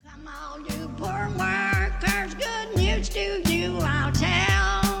secrets to you I'll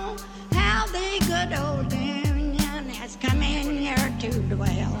tell, how the good old Union has come in here to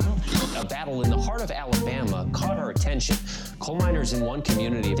dwell. A battle in the heart of Alabama caught our attention. Coal miners in one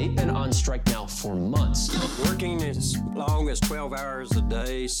community, they've been on strike now for months. Working as long as 12 hours a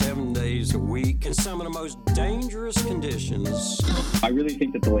day, 7 days a week, in some of the most dangerous conditions. I really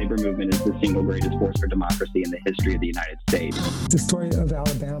think that the labor movement is the single greatest force for democracy in the history of the United States. The story of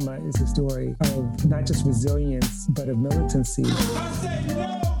Alabama is a story of not just resilience, but of militancy. I say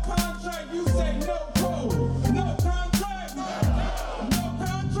no contract, you say no code. No contract, no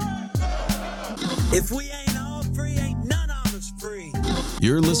contract. If we ain't all free, ain't none of us free.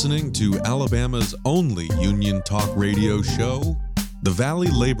 You're listening to Alabama's only union talk radio show, The Valley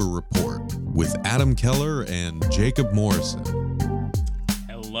Labor Report, with Adam Keller and Jacob Morrison.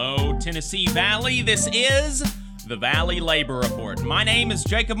 Hello, Tennessee Valley. This is The Valley Labor Report. My name is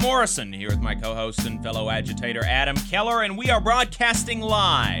Jacob Morrison, here with my co-host and fellow agitator Adam Keller, and we are broadcasting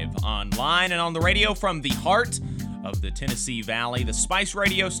live online and on the radio from the heart of the Tennessee Valley, the Spice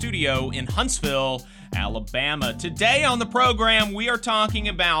Radio studio in Huntsville, Alabama. Today on the program, we are talking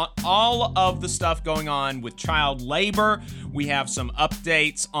about all of the stuff going on with child labor. We have some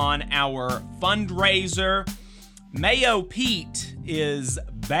updates on our fundraiser. Mayo Pete is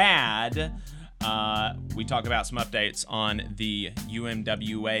bad. We talk about some updates on the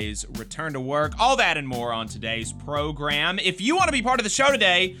UMWA's return to work, all that and more on today's program. If you want to be part of the show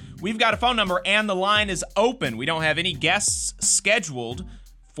today, we've got a phone number and the line is open. We don't have any guests scheduled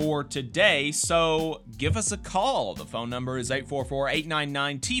for today, so give us a call. The phone number is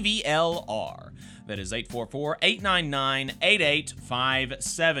 844-899-TVLR. That is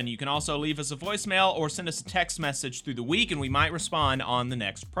 844-899-8857. You can also leave us a voicemail or send us a text message through the week, and we might respond on the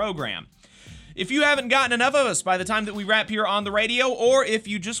next program. If you haven't gotten enough of us by the time that we wrap here on the radio, or if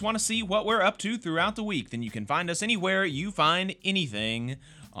you just want to see what we're up to throughout the week, then you can find us anywhere you find anything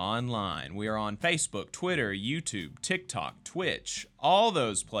online. We are on Facebook, Twitter, YouTube, TikTok, Twitch, all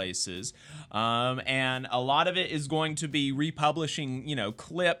those places. And a lot of it is going to be republishing,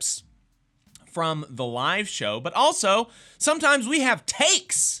 clips from the live show, but also sometimes we have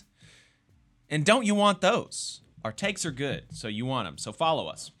takes. And don't you want those? Our takes are good, so you want them. So follow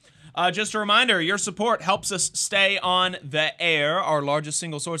us. Just a reminder, your support helps us stay on the air. Our largest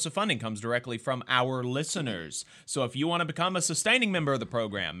single source of funding comes directly from our listeners. So if you want to become a sustaining member of the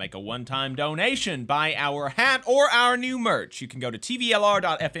program, make a one-time donation, buy our hat or our new merch. You can go to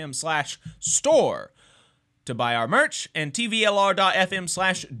tvlr.fm/store to buy our merch and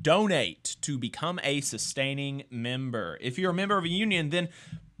tvlr.fm/donate to become a sustaining member. If you're a member of a union, then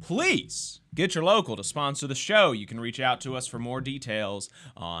please get your local to sponsor the show. You can reach out to us for more details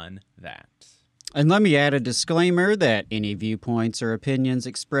on that. And let me add a disclaimer that any viewpoints or opinions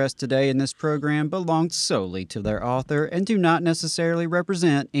expressed today in this program belong solely to their author and do not necessarily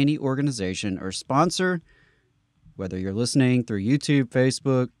represent any organization or sponsor. Whether you're listening through YouTube,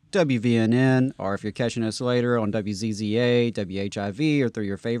 Facebook, WVNN, or if you're catching us later on WZZA, WHIV, or through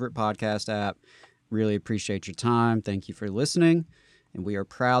your favorite podcast app, really appreciate your time. Thank you for listening. And we are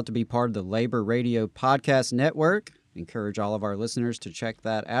proud to be part of the Labor Radio Podcast Network. Encourage all of our listeners to check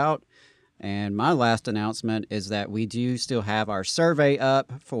that out. And my last announcement is that we do still have our survey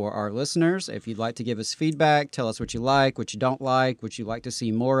up for our listeners. If you'd like to give us feedback, tell us what you like, what you don't like, what you'd like to see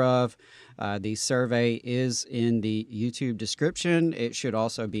more of. The survey is in the YouTube description. It should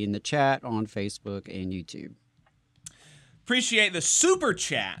also be in the chat on Facebook and YouTube. Appreciate the super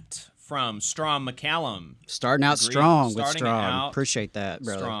chat from Strom McCallum. Starting out strong with Strom. Appreciate that,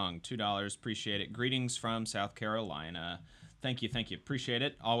 brother. Strong, $2. Appreciate it. Greetings from South Carolina. Thank you. Appreciate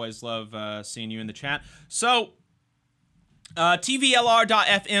it. Always love seeing you in the chat. So,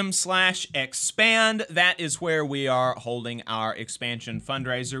 tvlr.fm/expand. That is where we are holding our expansion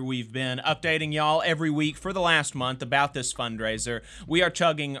fundraiser. We've been updating y'all every week for the last month about this fundraiser. We are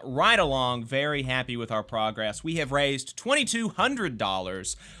chugging right along. Very happy with our progress. We have raised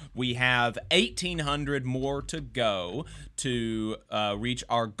 $2,200. We have $1,800 more to go to reach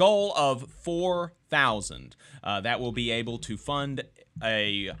our goal of $4,000. That will be able to fund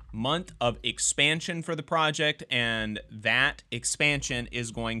a month of expansion for the project, and that expansion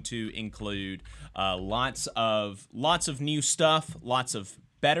is going to include lots of new stuff, lots of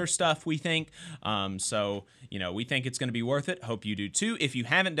better stuff, we think. So, we think it's going to be worth it. Hope you do too. If you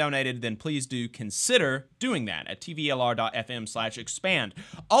haven't donated, then please do consider doing that at tvlr.fm/expand.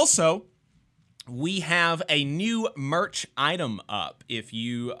 Also, we have a new merch item up. If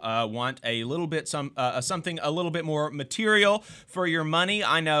you want a little bit something a little bit more material for your money,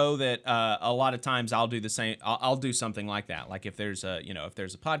 I know that a lot of times I'll do the same. I'll do something like that. Like if there's a if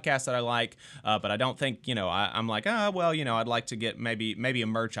there's a podcast that I like, but I don't think I'm like I'd like to get maybe a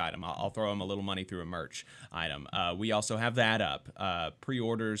merch item. I'll throw them a little money through a merch item. We also have that up.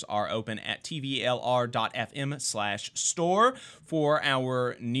 Pre-orders are open at tvlr.fm/store for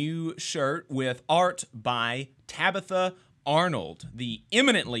our new shirt with art by Tabitha Arnold, the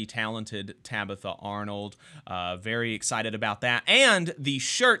eminently talented Tabitha Arnold. Very excited about that. And the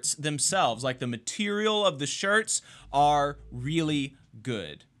shirts themselves, like the material of the shirts, are really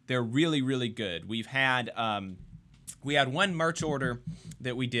good. They're really, really good. We had one merch order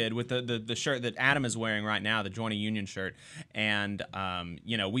that we did with the shirt that Adam is wearing right now, the Join a Union shirt. And,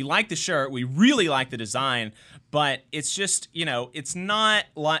 we like the shirt. We really like the design, but it's just, it's not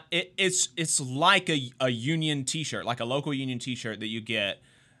like, it's like a union t-shirt, like a local union t-shirt that you get,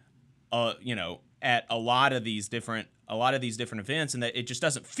 at a lot of these different events, and that it just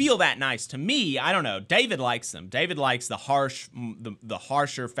doesn't feel that nice to me. I don't know. David likes them. David likes the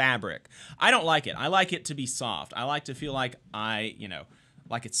harsher fabric. I don't like it. I like it to be soft. I like to feel like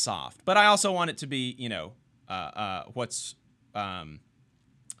like it's soft. But I also want it to be, I'm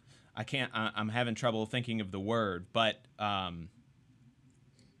having trouble thinking of the word, but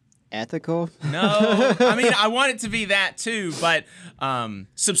ethical? No, I mean, I want it to be that too, but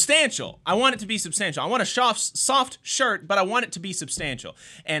substantial. I want it to be substantial. I want a soft shirt, but I want it to be substantial.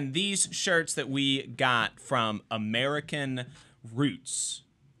 And these shirts that we got from American Roots,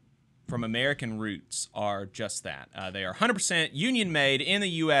 are just that. They are 100% union made in the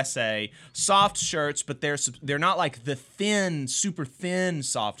USA, soft shirts, but they're not like the thin, super thin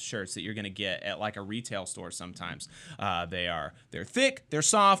soft shirts that you're going to get at like a retail store sometimes. They're thick, they're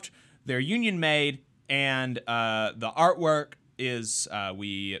soft, they're union made, and the artwork is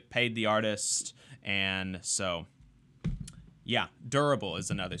we paid the artist, and so yeah, durable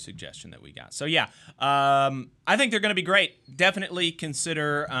is another suggestion that we got. So yeah, I think they're going to be great. Definitely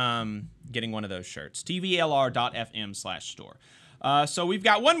consider getting one of those shirts. tvlr.fm/store. So we've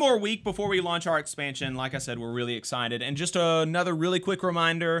got one more week before we launch our expansion. Like I said, we're really excited. And just another really quick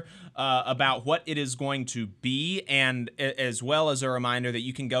reminder about what it is going to be, and as well as a reminder that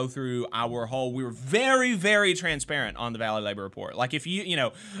you can go through our whole, we're very, very transparent on the Valley Labor Report. Like if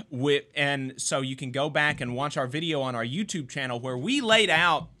and so you can go back and watch our video on our YouTube channel where we laid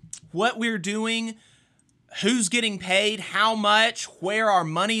out what we're doing, who's getting paid, how much, where our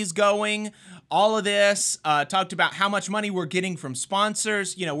money's going, all of this, talked about how much money we're getting from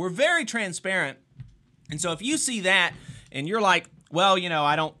sponsors. We're very transparent. And so if you see that and you're like, well,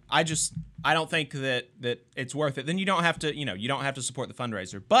 I don't think that it's worth it, then you don't have to support the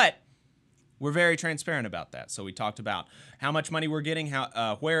fundraiser. But we're very transparent about that. So we talked about how much money we're getting,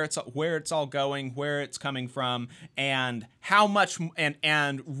 how where it's all going, where it's coming from, and how much,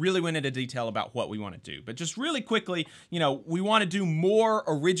 and really went into detail about what we want to do. But just really quickly, we want to do more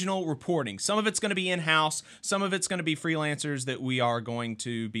original reporting. Some of it's going to be in-house, some of it's going to be freelancers that we are going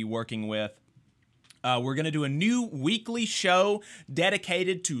to be working with. We're going to do a new weekly show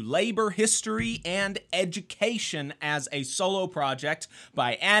dedicated to labor history and education as a solo project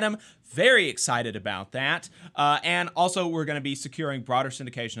by Adam. Very excited about that. And also, we're going to be securing broader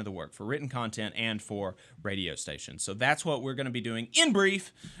syndication of the work for written content and for radio stations. So that's what we're going to be doing in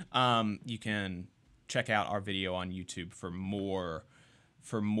brief. You can check out our video on YouTube for more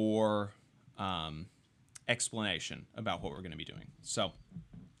explanation about what we're going to be doing. So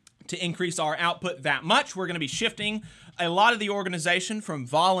to increase our output that much, we're going to be shifting a lot of the organization from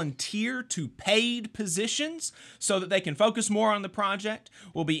volunteer to paid positions so that they can focus more on the project.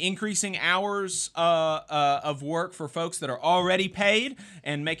 We'll be increasing hours of work for folks that are already paid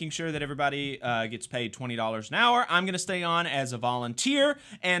and making sure that everybody gets paid $20 an hour. I'm going to stay on as a volunteer,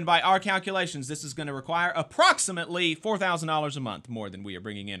 and by our calculations, this is going to require approximately $4,000 a month more than we are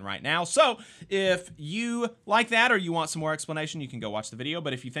bringing in right now. So if you like that or you want some more explanation, you can go watch the video.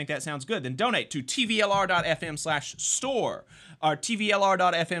 But if you think that sounds good, then donate to tvlr.fm/store or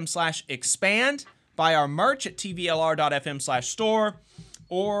tvlr.fm/expand. Buy our merch at tvlr.fm/store.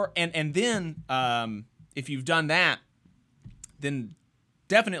 And then if you've done that, then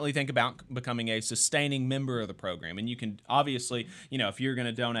definitely think about becoming a sustaining member of the program. And you can obviously, if you're going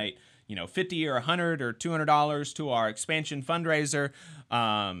to donate, $50 or $100 or $200 to our expansion fundraiser,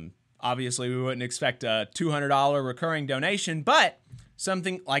 obviously we wouldn't expect a $200 recurring donation, but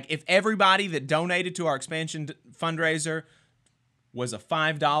something like if everybody that donated to our expansion fundraiser was a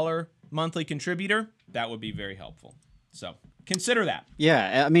 $5 monthly contributor, that would be very helpful. So consider that.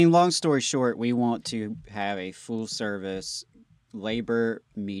 Yeah, I mean, long story short, we want to have a full-service labor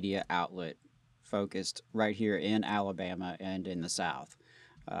media outlet focused right here in Alabama and in the South.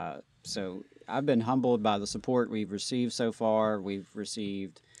 So I've been humbled by the support we've received so far. We've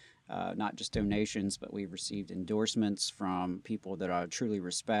received not just donations, but we've received endorsements from people that I truly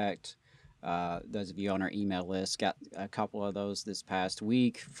respect. Those of you on our email list got a couple of those this past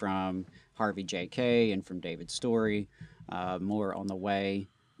week from Harvey J.K. and from David Story. More on the way,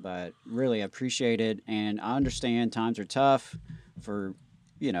 but really appreciate it. And I understand times are tough for,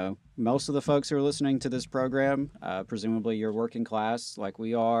 most of the folks who are listening to this program. Presumably you're working class like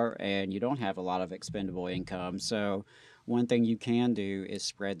we are, and you don't have a lot of expendable income. So one thing you can do is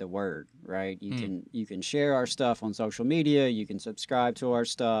spread the word, right? You can share our stuff on social media. You can subscribe to our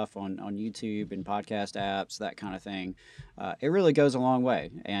stuff on YouTube and podcast apps, that kind of thing. It really goes a long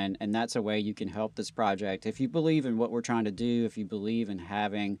way, and that's a way you can help this project. If you believe in what we're trying to do, if you believe in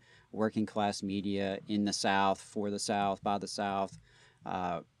having working class media in the South, for the South, by the South,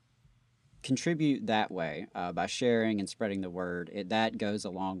 contribute that way by sharing and spreading the word. That goes a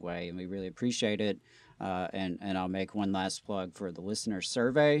long way, and we really appreciate it. And I'll make one last plug for the listener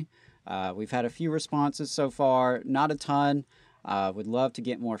survey. We've had a few responses so far, not a ton. Would love to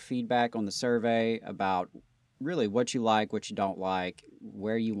get more feedback on the survey about really what you like, what you don't like,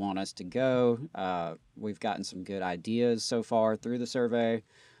 where you want us to go. We've gotten some good ideas so far through the survey.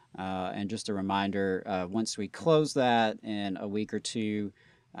 And just a reminder, once we close that in a week or two,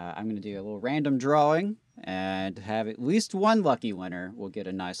 I'm going to do a little random drawing and have at least one lucky winner will get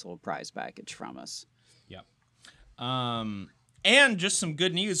a nice little prize package from us. Yep. And just some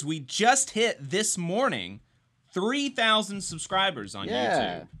good news. We just hit this morning 3,000 subscribers on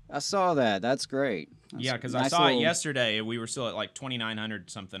YouTube. I saw that. That's great. Yeah, because I saw it yesterday. We were still at like 2,900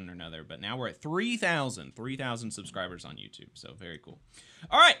 something or another, but now we're at 3,000 subscribers on YouTube. So very cool.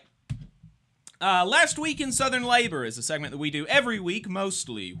 All right. Last Week in Southern Labor is a segment that we do every week,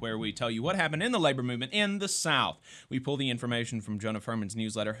 mostly, where we tell you what happened in the labor movement in the South. We pull the information from Jonah Furman's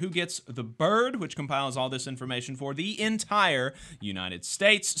newsletter, Who Gets the Bird, which compiles all this information for the entire United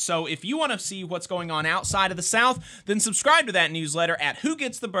States. So if you want to see what's going on outside of the South, then subscribe to that newsletter at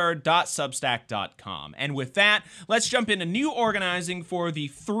whogetsthebird.substack.com. And with that, let's jump into new organizing for the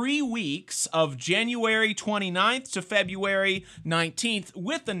 3 weeks of January 29th to February 19th,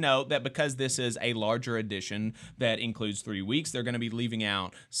 with the note that because this is a larger edition that includes 3 weeks, they're going to be leaving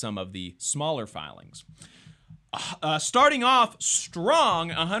out some of the smaller filings. Starting off strong,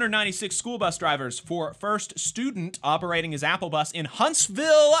 196 school bus drivers for First Student operating as Apple Bus in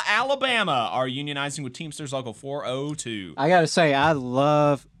Huntsville, Alabama are unionizing with Teamsters Local 402. I got to say, I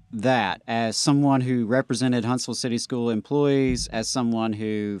love that as someone who represented Huntsville City School employees, as someone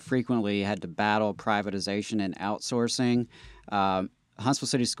who frequently had to battle privatization and outsourcing. Huntsville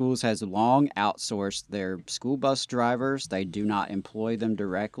City Schools has long outsourced their school bus drivers. They do not employ them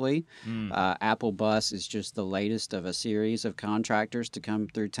directly. Apple Bus is just the latest of a series of contractors to come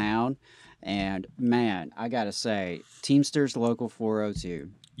through town. And man, I got to say, Teamsters Local 402.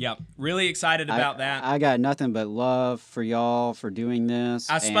 Yep, really excited about that. I got nothing but love for y'all for doing this.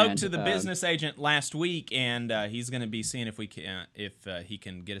 I spoke to the business agent last week, and he's going to be seeing if he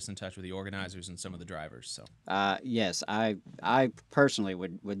can get us in touch with the organizers and some of the drivers. So yes, I personally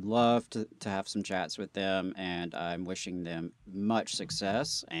would love to have some chats with them, and I'm wishing them much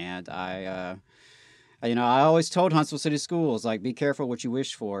success. And I always told Huntsville City Schools, like, be careful what you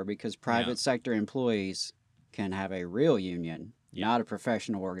wish for, because private sector employees can have a real union. Not a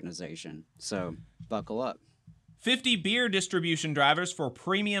professional organization. So buckle up. 50 beer distribution drivers for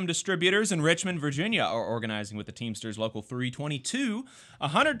premium distributors in Richmond, Virginia are organizing with the Teamsters Local 322.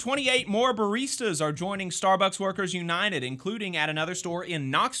 128 more baristas are joining Starbucks Workers United, including at another store in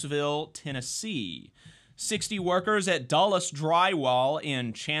Knoxville, Tennessee. 60 workers at Dulles Drywall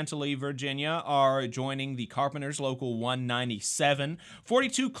in Chantilly, Virginia are joining the Carpenters Local 197.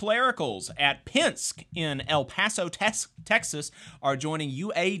 42 clericals at Penske in El Paso, Texas are joining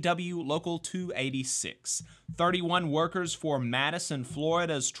UAW Local 286. 31 workers for Madison,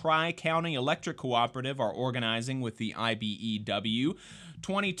 Florida's Tri-County Electric Cooperative are organizing with the IBEW.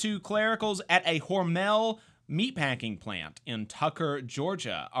 22 clericals at a Hormel meatpacking plant in Tucker,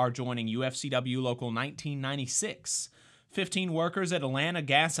 Georgia are joining UFCW Local 1996. 15 workers at Atlanta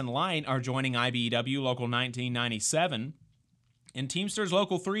Gas and Light are joining IBEW Local 1997. And Teamsters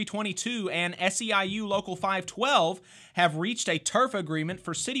Local 322 and SEIU Local 512 have reached a turf agreement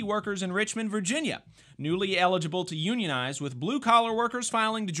for city workers in Richmond, Virginia, newly eligible to unionize, with blue-collar workers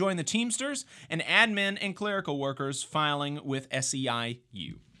filing to join the Teamsters and admin and clerical workers filing with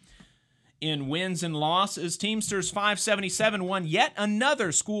SEIU. In wins and losses, Teamsters 577 won yet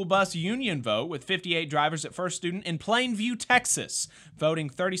another school bus union vote with 58 drivers at First Student in Plainview, Texas, voting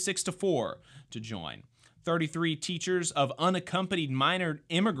 36-4 to join. 33 teachers of unaccompanied minor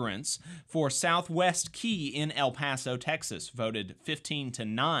immigrants for Southwest Key in El Paso, Texas, voted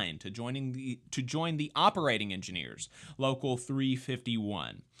 15-9 to join the operating engineers, Local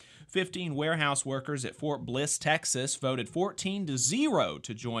 351. 15 warehouse workers at Fort Bliss, Texas, voted 14-0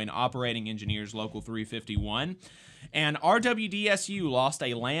 to join operating engineers, Local 351. And RWDSU lost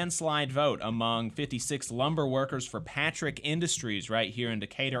a landslide vote among 56 lumber workers for Patrick Industries right here in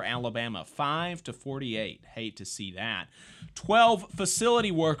Decatur, Alabama, 5-48. Hate to see that. 12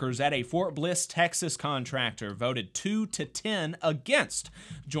 facility workers at a Fort Bliss, Texas contractor voted 2-10 against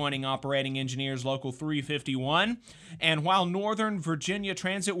joining operating engineers, Local 351. And while Northern Virginia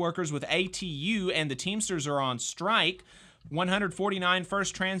transit workers with ATU and the Teamsters are on strike, 149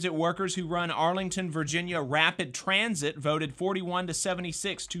 First Transit workers who run Arlington, Virginia Rapid Transit voted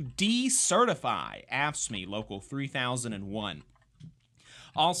 41-76 to decertify AFSCME Local 3001.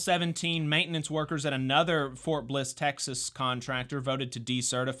 All 17 maintenance workers at another Fort Bliss, Texas contractor voted to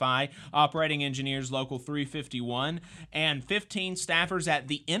decertify operating engineers Local 351, and 15 staffers at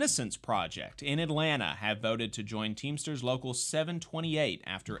the Innocence Project in Atlanta have voted to join Teamsters Local 728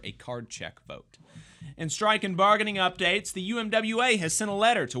 after a card check vote. In strike and bargaining updates, the UMWA has sent a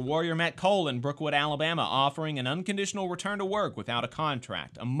letter to Warrior Met Coal in Brookwood, Alabama, offering an unconditional return to work without a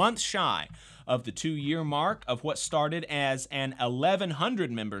contract, a month shy of the 2-year mark of what started as an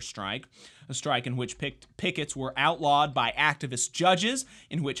 1,100-member strike, a strike in which pickets were outlawed by activist judges,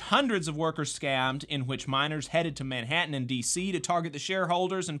 in which hundreds of workers scammed, in which miners headed to Manhattan and D.C. to target the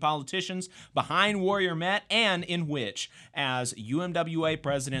shareholders and politicians behind Warrior Met, and in which, as UMWA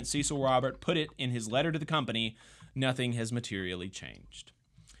President Cecil Robert put it in his letter to the company, nothing has materially changed.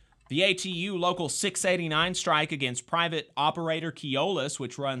 The ATU Local 689 strike against private operator Keolis,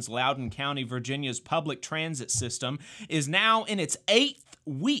 which runs Loudoun County, Virginia's public transit system, is now in its 8th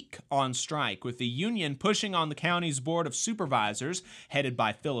week on strike, with the union pushing on the county's Board of Supervisors, headed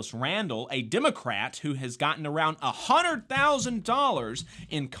by Phyllis Randall, a Democrat who has gotten around $100,000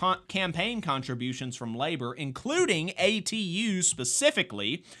 in campaign contributions from labor, including ATU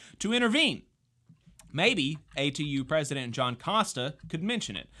specifically, to intervene. Maybe ATU President John Costa could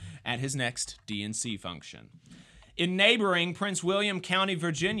mention it at his next DNC function. In neighboring Prince William County,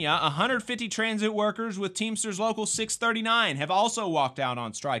 Virginia, 150 transit workers with Teamsters Local 639 have also walked out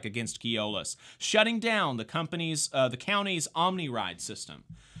on strike against Keolis, shutting down the county's OmniRide system.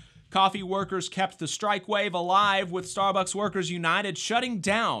 Coffee workers kept the strike wave alive, with Starbucks Workers United shutting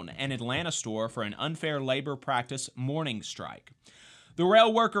down an Atlanta store for an unfair labor practice morning strike. The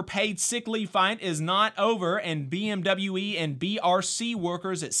rail worker paid sick leave fight is not over, and BMWE and BRC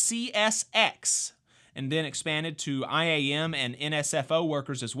workers at CSX, and then expanded to IAM and NSFO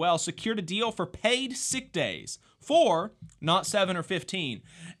workers as well, secured a deal for paid sick days, 4, not 7 or 15,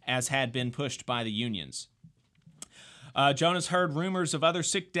 as had been pushed by the unions. Jonas heard rumors of other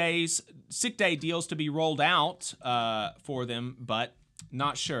sick day deals to be rolled out for them, but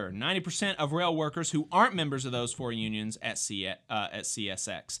not sure. 90% of rail workers who aren't members of those 4 unions at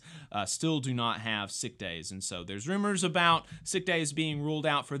CSX still do not have sick days. And so there's rumors about sick days being ruled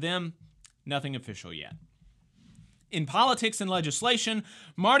out for them. Nothing official yet. In politics and legislation,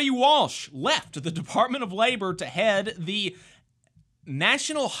 Marty Walsh left the Department of Labor to head the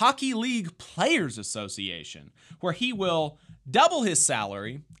National Hockey League Players Association, where he will double his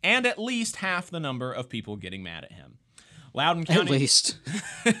salary and at least half the number of people getting mad at him. Loudoun County, at least.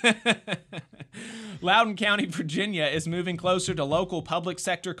 Loudoun County, Virginia is moving closer to local public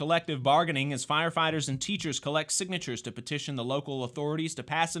sector collective bargaining as firefighters and teachers collect signatures to petition the local authorities to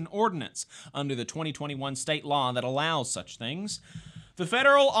pass an ordinance under the 2021 state law that allows such things. The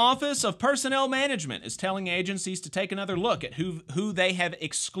Federal Office of Personnel Management is telling agencies to take another look at who they have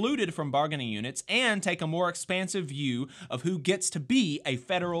excluded from bargaining units and take a more expansive view of who gets to be a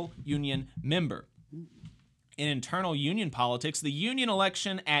federal union member. In internal union politics, the union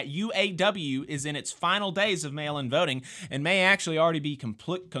election at UAW is in its final days of mail-in voting and may actually already be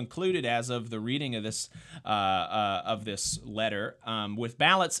concluded as of the reading of this letter, with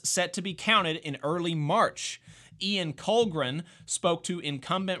ballots set to be counted in early March. Ian Colgren spoke to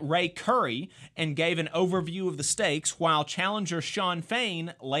incumbent Ray Curry and gave an overview of the stakes, while challenger Sean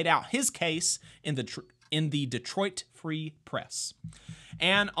Fain laid out his case in the Detroit Free Press.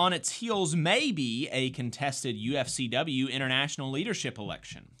 And on its heels may be a contested UFCW International Leadership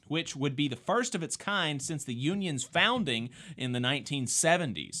election, which would be the first of its kind since the union's founding in the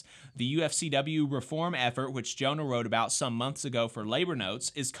 1970s. The UFCW reform effort, which Jonah wrote about some months ago for Labor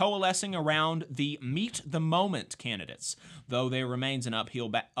Notes, is coalescing around the Meet the Moment candidates, though there remains an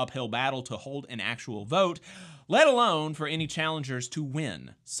uphill battle to hold an actual vote, let alone for any challengers to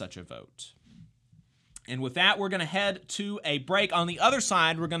win such a vote. And with that, we're going to head to a break. On the other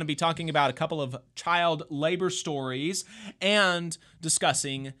side, we're going to be talking about a couple of child labor stories and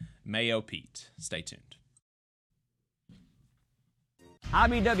discussing Mayo Pete. Stay tuned.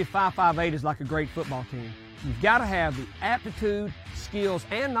 IBW 558 is like a great football team. You've got to have the aptitude, skills,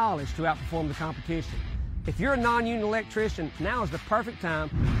 and knowledge to outperform the competition. If you're a non-union electrician, now is the perfect time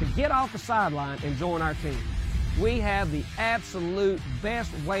to get off the sideline and join our team. We have the absolute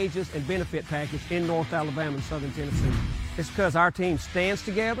best wages and benefit package in North Alabama and Southern Tennessee. It's because our team stands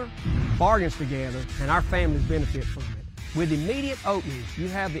together, bargains together, and our families benefit from it. With immediate openings, you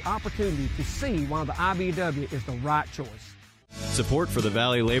have the opportunity to see why the IBW is the right choice. Support for the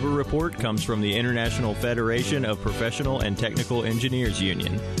Valley Labor Report comes from the International Federation of Professional and Technical Engineers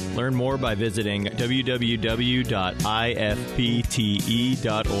Union. Learn more by visiting www.ifpte.org.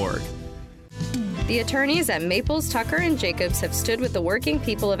 The attorneys at Maples, Tucker & Jacobs have stood with the working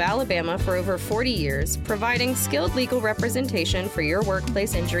people of Alabama for over 40 years, providing skilled legal representation for your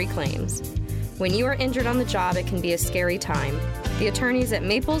workplace injury claims. When you are injured on the job, it can be a scary time. The attorneys at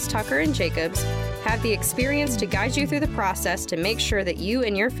Maples, Tucker & Jacobs have the experience to guide you through the process to make sure that you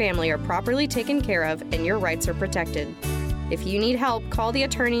and your family are properly taken care of and your rights are protected. If you need help, call the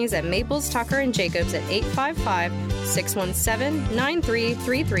attorneys at Maples, Tucker & Jacobs at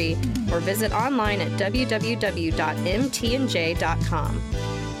 855-617-9333 or visit online at www.mtnj.com.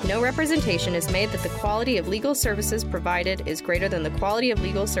 No representation is made that the quality of legal services provided is greater than the quality of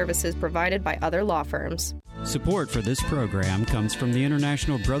legal services provided by other law firms. Support for this program comes from the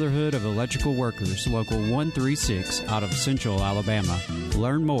International Brotherhood of Electrical Workers, Local 136, out of Central Alabama.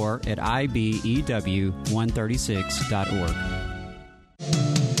 Learn more at ibew136.org.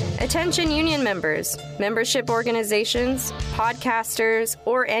 Attention union members, membership organizations, podcasters,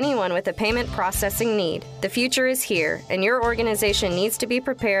 or anyone with a payment processing need. The future is here, and your organization needs to be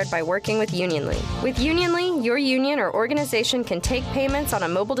prepared by working with Unionly. With Unionly, your union or organization can take payments on a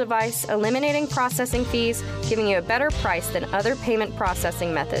mobile device, eliminating processing fees, giving you a better price than other payment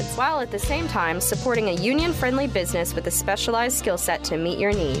processing methods, while at the same time supporting a union-friendly business with a specialized skill set to meet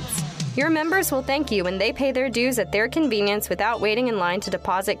your needs. Your members will thank you when they pay their dues at their convenience without waiting in line to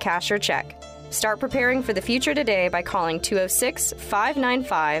deposit cash or check. Start preparing for the future today by calling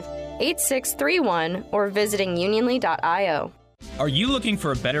 206-595-8631 or visiting unionly.io. Are you looking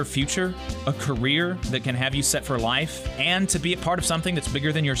for a better future, a career that can have you set for life, and to be a part of something that's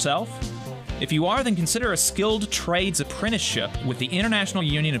bigger than yourself? If you are, then consider a skilled trades apprenticeship with the International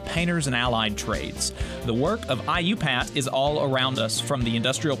Union of Painters and Allied Trades. The work of IUPAT is all around us, from the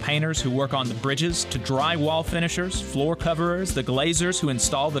industrial painters who work on the bridges to drywall finishers, floor coverers, the glazers who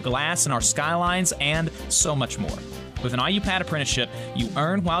install the glass in our skylines, and so much more. With an IUPAT apprenticeship, you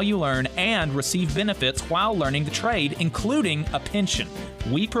earn while you learn and receive benefits while learning the trade, including a pension.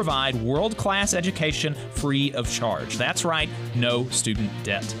 We provide world-class education free of charge. That's right, no student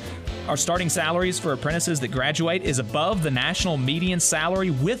debt. Our starting salaries for apprentices that graduate is above the national median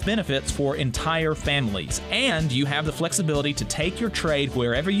salary with benefits for entire families. And you have the flexibility to take your trade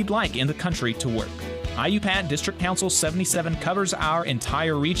wherever you'd like in the country to work. IUPAT District Council 77 covers our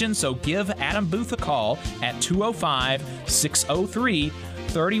entire region, so give Adam Booth a call at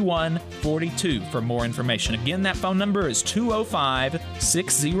 205-603-3142 for more information. Again, that phone number is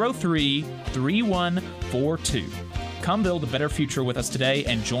 205-603-3142. Come build a better future with us today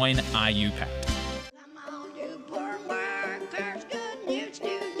and join IUPAT. Come on, you poor workers, good news to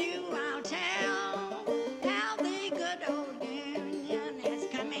you I'll tell. How the good old union has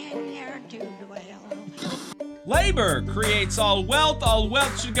come in here to dwell. Labor creates all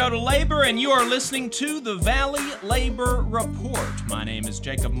wealth should go to labor, and you are listening to the Valley Labor Report. My name is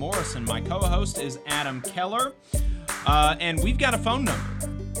Jacob Morris, and my co-host is Adam Keller, and we've got a phone number.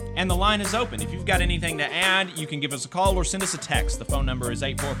 And the line is open. If you've got anything to add, you can give us a call or send us a text. The phone number is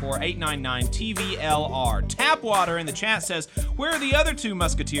 844-899-TVLR. Tapwater in the chat says, "Where are the other two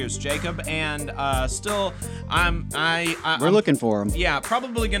musketeers, Jacob?" And we're looking for them. Yeah,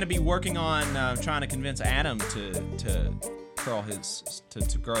 probably going to be working on trying to convince Adam to curl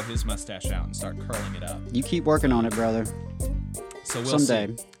to grow his mustache out and start curling it up. You keep working on it, brother. So we'll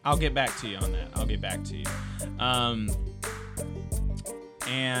someday. See. I'll get back to you on that. I'll get back to you.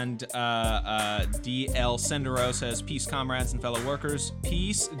 And DL Sendero says, peace, comrades and fellow workers.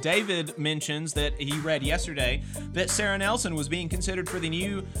 Peace. David mentions that he read yesterday that Sarah Nelson was being considered for the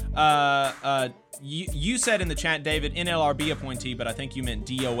new, you said in the chat, David, NLRB appointee, but I think you meant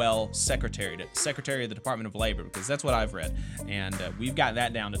DOL Secretary of the Department of Labor, because that's what I've read. And we've got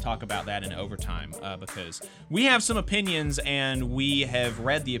that down to talk about that in overtime, because we have some opinions and we have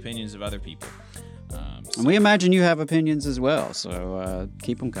read the opinions of other people. And we imagine you have opinions as well, so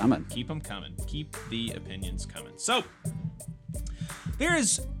keep them coming. Keep them coming. Keep the opinions coming. So, there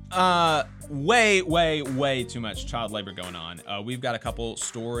is way too much child labor going on. We've got a couple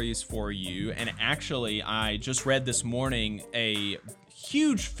stories for you, and actually, I just read this morning a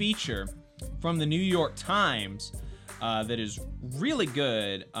huge feature from the New York Times that is really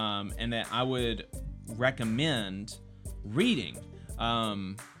good, and that I would recommend reading.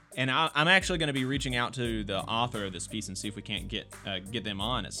 And I'm actually going to be reaching out to the author of this piece and see if we can't get them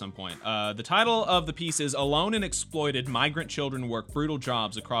on at some point. The title of the piece is "Alone and Exploited, Migrant Children Work Brutal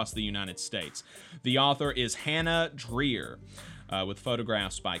Jobs Across the United States." The author is Hannah Dreer, with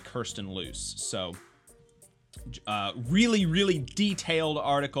photographs by Kirsten Luce. So, really detailed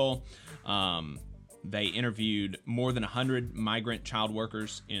article. They interviewed more than 100 migrant child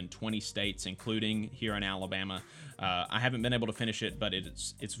workers in 20 states, including here in Alabama. I haven't been able to finish it, but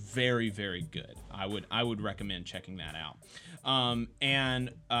it's very good. I would recommend checking that out.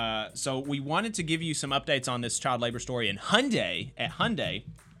 So we wanted to give you some updates on this child labor story at Hyundai.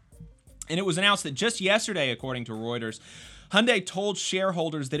 And it was announced that just yesterday, according to Reuters, Hyundai told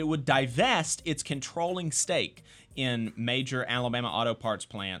shareholders that it would divest its controlling stake in major Alabama auto parts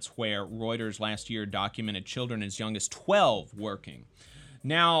plants, where Reuters last year documented children as young as 12 working.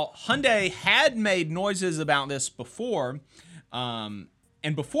 Now, Hyundai had made noises about this before, and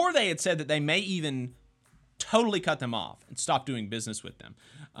before they had said that they may even totally cut them off and stop doing business with them.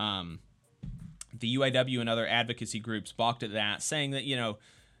 The UAW and other advocacy groups balked at that, saying that,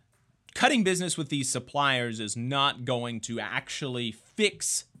 cutting business with these suppliers is not going to actually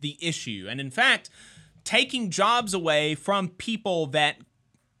fix the issue. And in fact, taking jobs away from people that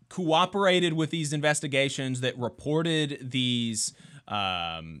cooperated with these investigations, that reported these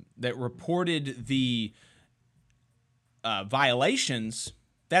violations,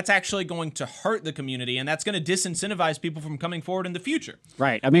 that's actually going to hurt the community, and that's going to disincentivize people from coming forward in the future.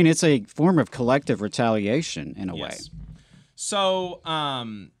 Right. I mean, it's a form of collective retaliation in a way. So,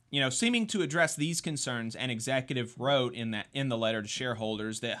 seeming to address these concerns, an executive wrote in the letter to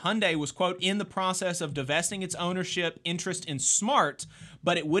shareholders that Hyundai was, quote, in the process of divesting its ownership interest in Smart,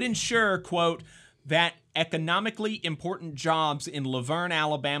 but it would ensure, quote, that economically important jobs in Laverne,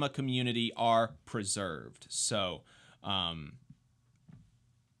 Alabama community are preserved. So,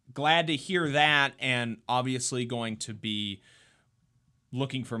 glad to hear that, and obviously going to be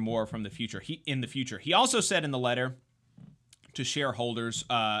looking for more from the future. In the future, he also said in the letter to shareholders,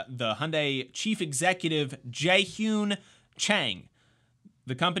 the Hyundai chief executive Jae-Hyun Chang,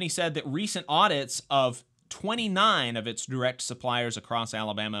 the company said that recent audits of 29 of its direct suppliers across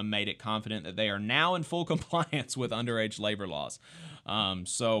Alabama made it confident that they are now in full compliance with underage labor laws.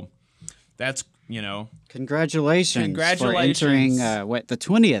 So that's, Congratulations for entering, the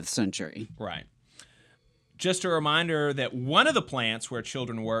 20th century. Right. Just a reminder that one of the plants where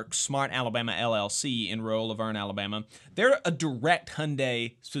children work, Smart Alabama LLC in rural Laverne, Alabama, they're a direct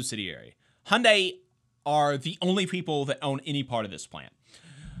Hyundai subsidiary. Hyundai are the only people that own any part of this plant.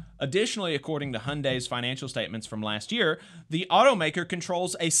 Additionally, according to Hyundai's financial statements from last year, the automaker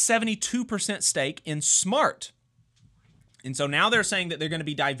controls a 72% stake in Smart. And so now they're saying that they're going to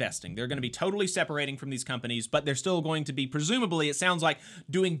be divesting. They're going to be totally separating from these companies, but they're still going to be, presumably, it sounds like,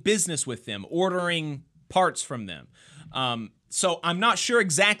 doing business with them, ordering parts from them. So I'm not sure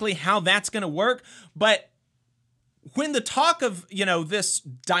exactly how that's going to work, but when the talk of, this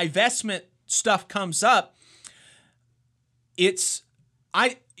divestment stuff comes up,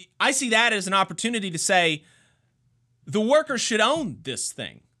 I see that as an opportunity to say the workers should own this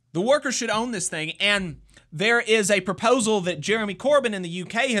thing. The workers should own this thing, and there is a proposal that Jeremy Corbyn in the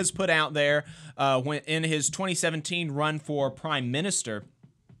UK has put out there in his 2017 run for Prime Minister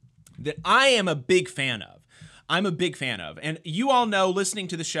that I am a big fan of. And you all know, listening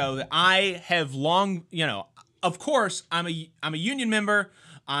to the show, that I have long, of course, I'm a union member.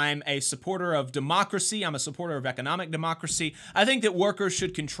 I'm a supporter of democracy. I'm a supporter of economic democracy. I think that workers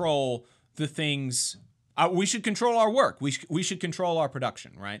should control the things. We should control our work. We should control our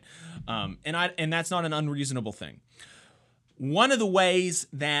production, right? And that's not an unreasonable thing. One of the ways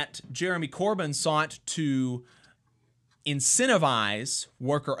that Jeremy Corbyn sought to incentivize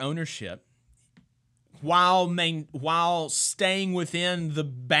worker ownership while staying within the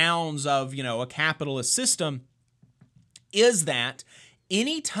bounds of, a capitalist system, is that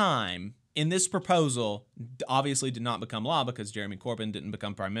any time in this proposal, obviously did not become law because Jeremy Corbyn didn't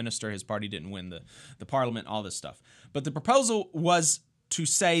become prime minister, his party didn't win the parliament, all this stuff. But the proposal was to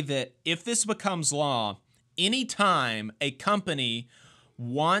say that if this becomes law, any time a company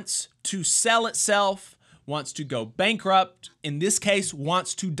wants to sell itself, wants to go bankrupt, in this case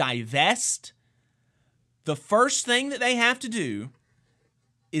wants to divest, the first thing that they have to do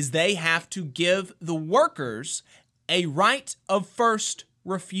is they have to give the workers a right of first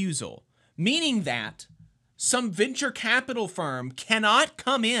refusal, meaning that some venture capital firm cannot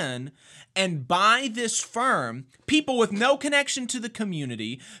come in and buy this firm, people with no connection to the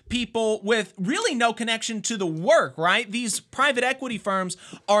community, people with really no connection to the work, right? These private equity firms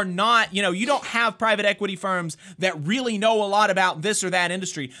are not, you don't have private equity firms that really know a lot about this or that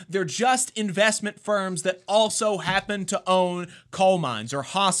industry. They're just investment firms that also happen to own coal mines or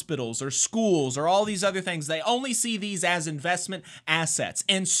hospitals or schools or all these other things. They only see these as investment assets.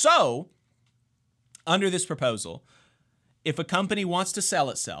 And so, under this proposal, if a company wants to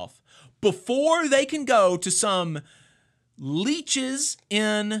sell itself, before they can go to some leeches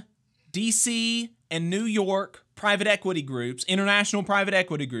in DC and New York private equity groups, international private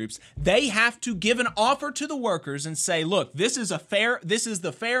equity groups, they have to give an offer to the workers and say, look, this is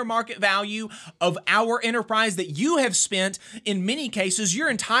the fair market value of our enterprise that you have spent, in many cases, your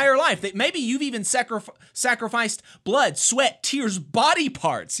entire life, that maybe you've even sacrificed blood, sweat, tears, body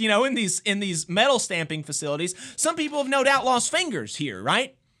parts, in these metal stamping facilities. Some people have no doubt lost fingers here,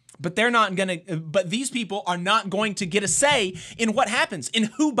 right? But these people are not going to get a say in what happens, in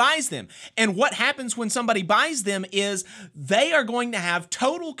who buys them. And what happens when somebody buys them is they are going to have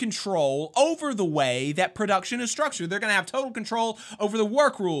total control over the way that production is structured. They're going to have total control over the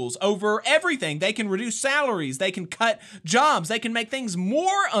work rules, over everything. They can reduce salaries. They can cut jobs. They can make things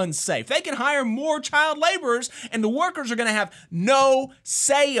more unsafe. They can hire more child laborers, and the workers are going to have no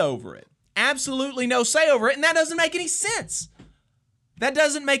say over it. Absolutely no say over it. And that doesn't make any sense. That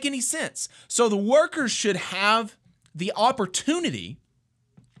doesn't make any sense. So the workers should have the opportunity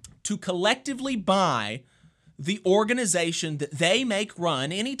to collectively buy the organization that they make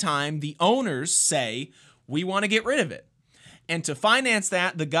run anytime the owners say, we want to get rid of it. And to finance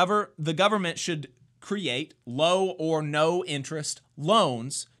that, the government should create low or no interest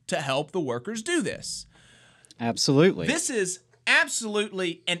loans to help the workers do this. Absolutely. This is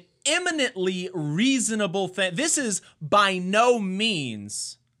absolutely an eminently reasonable thing. This is by no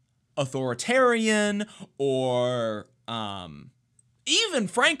means authoritarian or even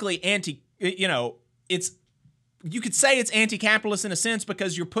frankly it's, you could say it's anti-capitalist in a sense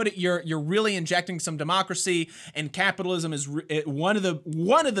because you're really injecting some democracy, and capitalism is one of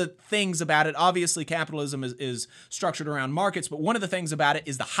the things about it. Obviously, capitalism is structured around markets, but one of the things about it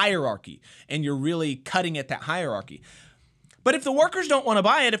is the hierarchy, and you're really cutting at that hierarchy. But if the workers don't want to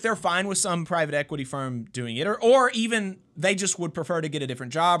buy it, if they're fine with some private equity firm doing it, or even they just would prefer to get a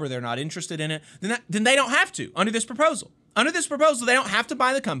different job, or they're not interested in it, then they don't have to under this proposal. Under this proposal, they don't have to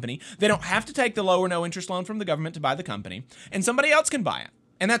buy the company. They don't have to take the low or no interest loan from the government to buy the company, and somebody else can buy it.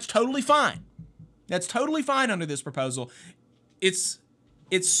 And that's totally fine. That's totally fine under this proposal. It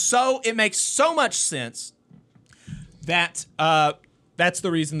makes so much sense that that's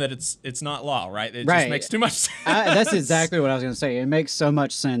the reason that it's not law, right? It just makes too much sense. That's exactly what I was going to say. It makes so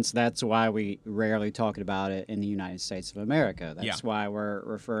much sense. That's why we rarely talk about it in the United States of America. That's why we're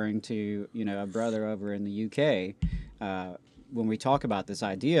referring to, a brother over in the UK when we talk about this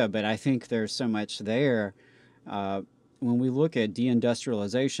idea. But I think there's so much there. When we look at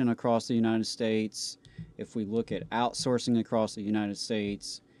deindustrialization across the United States, if we look at outsourcing across the United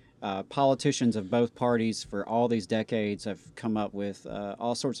States, politicians of both parties for all these decades have come up with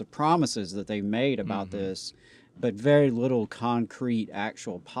all sorts of promises that they made about this, but very little concrete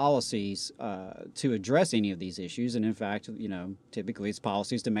actual policies to address any of these issues. And in fact, typically it's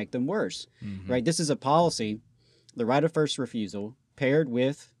policies to make them worse, right? This is a policy, the right of first refusal, paired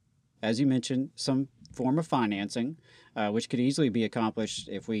with, as you mentioned, some form of financing, which could easily be accomplished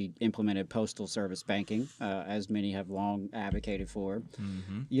if we implemented postal service banking, as many have long advocated for.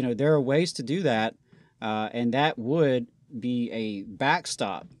 There are ways to do that, and that would be a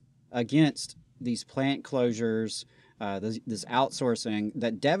backstop against these plant closures, this outsourcing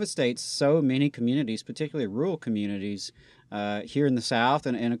that devastates so many communities, particularly rural communities here in the South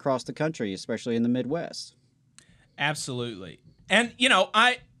and across the country, especially in the Midwest. Absolutely. And,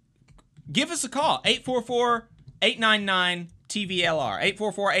 give us a call, 844-899-TVLR,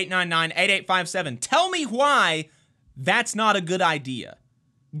 844-899-8857. Tell me why that's not a good idea.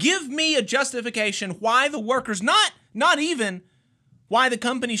 Give me a justification why the workers, not even why the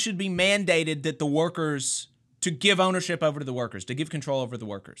company should be mandated that the workers, to give ownership over to the workers, to give control over the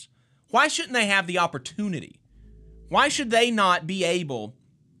workers. Why shouldn't they have the opportunity? Why should they not be able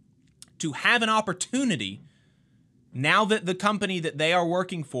to have an opportunity now that the company that they are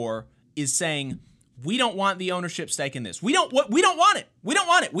working for is saying, we don't want the ownership stake in this. We don't want it. We don't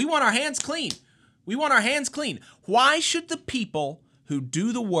want it. We want our hands clean. We want our hands clean. Why should the people who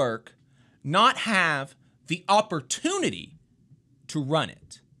do the work not have the opportunity to run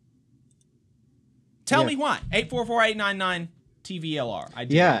it? Tell me why. 844-899 TVLR.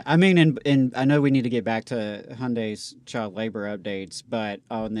 Yeah, I mean, and I know we need to get back to Hyundai's child labor updates, but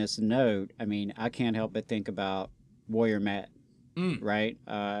on this note, I mean, I can't help but think about Warrior Met, right?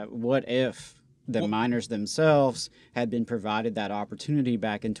 What if the miners themselves had been provided that opportunity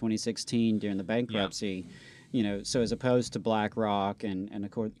back in 2016 during the bankruptcy? You know, so as opposed to BlackRock and a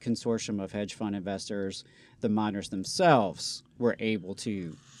consortium of hedge fund investors, the miners themselves were able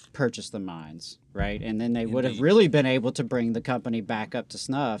to purchase the mines, right? And then they would have really been able to bring the company back up to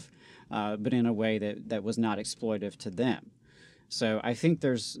snuff, but in a way that was not exploitive to them. So I think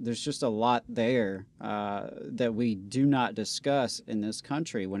there's just a lot there that we do not discuss in this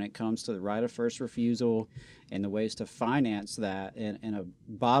country when it comes to the right of first refusal and the ways to finance that in a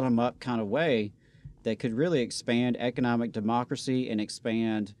bottom-up kind of way that could really expand economic democracy and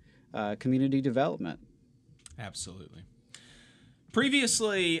expand community development. Absolutely.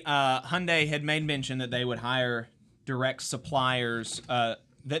 Previously, Hyundai had made mention that they would hire direct suppliers, that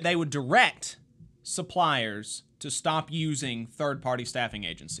they would direct suppliers to stop using third-party staffing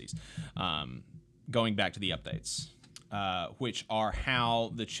agencies, going back to the updates, which are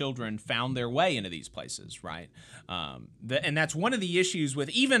how the children found their way into these places, right? And that's one of the issues with,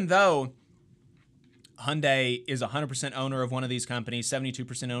 even though Hyundai is 100% owner of one of these companies,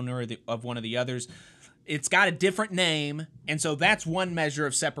 72% owner of one of the others, it's got a different name, and so that's one measure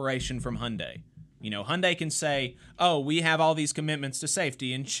of separation from Hyundai. You know, Hyundai can say, oh, we have all these commitments to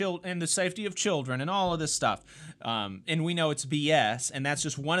safety and the safety of children and all of this stuff. And we know it's BS, and that's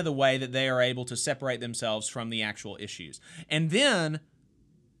just one of the way that they are able to separate themselves from the actual issues. And then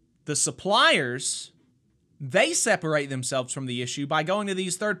the suppliers, they separate themselves from the issue by going to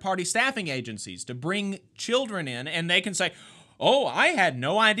these third-party staffing agencies to bring children in, and they can say, oh, I had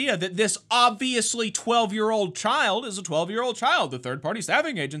no idea that this obviously 12-year-old child is a 12-year-old child. The third-party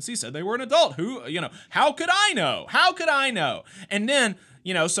staffing agency said they were an adult. How could I know? How could I know? And then,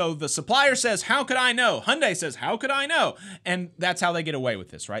 so the supplier says, how could I know? Hyundai says, how could I know? And that's how they get away with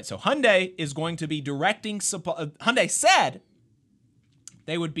this, right? So Hyundai is going to be directing, Hyundai said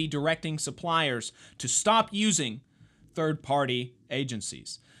they would be directing suppliers to stop using third-party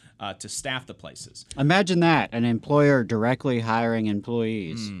agencies to staff the places. Imagine that, an employer directly hiring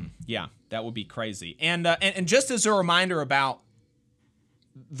employees. Yeah, that would be crazy. And just as a reminder about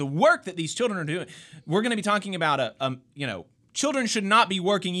the work that these children are doing, we're going to be talking about children should not be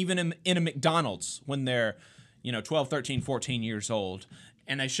working even in a McDonald's when they're 12, 13, 14 years old,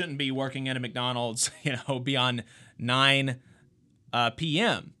 and they shouldn't be working at a McDonald's beyond 9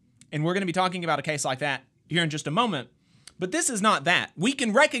 p.m. And we're going to be talking about a case like that here in just a moment. But this is not that. We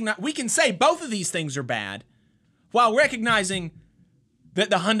can say both of these things are bad while recognizing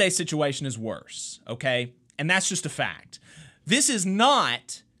that the Hyundai situation is worse, okay? And that's just a fact. This is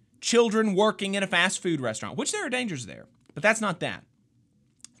not children working in a fast food restaurant, which there are dangers there, but that's not that.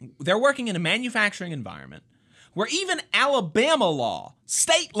 They're working in a manufacturing environment where even Alabama law,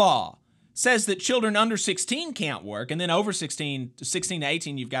 state law, says that children under 16 can't work, and then over 16 to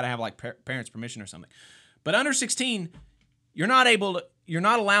 18, you've got to have like parents' permission or something. But under 16, you're not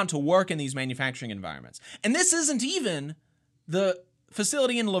allowed to work in these manufacturing environments. And this isn't even, the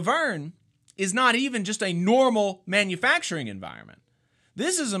facility in Laverne is not even just a normal manufacturing environment.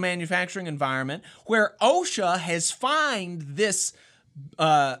 This is a manufacturing environment where OSHA has fined this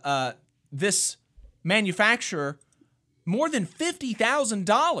manufacturer more than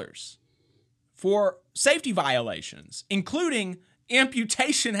 $50,000 for safety violations, including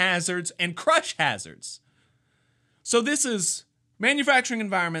amputation hazards and crush hazards. So this is manufacturing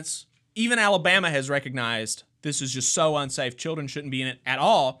environments. Even Alabama has recognized this is just so unsafe. Children shouldn't be in it at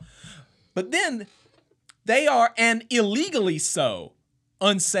all. But then they are an illegally so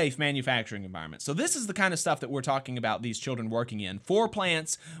unsafe manufacturing environment. So this is the kind of stuff that we're talking about these children working in. 4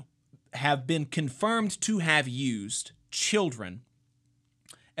 plants have been confirmed to have used children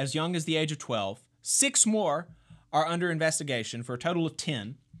as young as the age of 12. 6 more are under investigation for a total of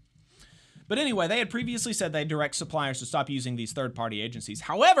 10. But anyway, they had previously said they'd direct suppliers to stop using these third-party agencies.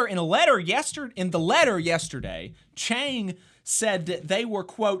 However, in the letter yesterday, Chang said that they were,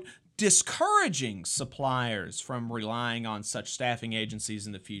 quote, discouraging suppliers from relying on such staffing agencies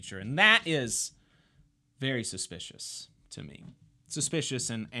in the future. And that is very suspicious to me.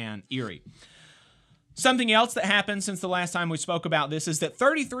 Suspicious and eerie. Something else that happened since the last time we spoke about this is that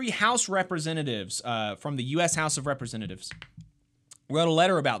 33 House representatives from the U.S. House of Representatives wrote a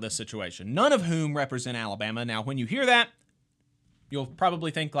letter about this situation, none of whom represent Alabama. Now, when you hear that, you'll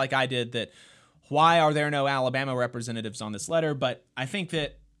probably think like I did that, why are there no Alabama representatives on this letter? But I think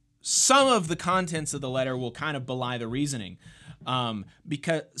that some of the contents of the letter will kind of belie the reasoning.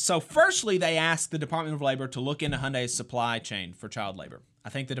 Firstly, they asked the Department of Labor to look into Hyundai's supply chain for child labor. I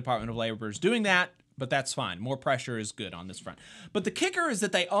think the Department of Labor is doing that, but that's fine. More pressure is good on this front. But the kicker is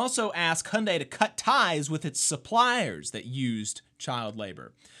that they also asked Hyundai to cut ties with its suppliers that used child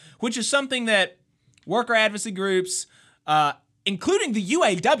labor, which is something that worker advocacy groups, including the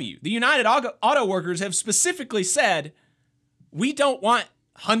UAW, the United Auto Workers, have specifically said, we don't want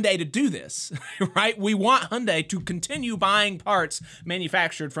Hyundai to do this, right? We want Hyundai to continue buying parts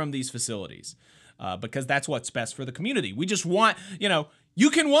manufactured from these facilities because that's what's best for the community. We just want,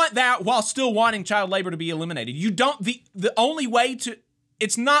 you can want that while still wanting child labor to be eliminated. You don't, the only way to,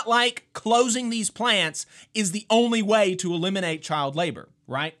 it's not like closing these plants is the only way to eliminate child labor,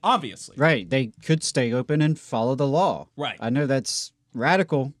 right? Obviously. Right. They could stay open and follow the law. Right. I know that's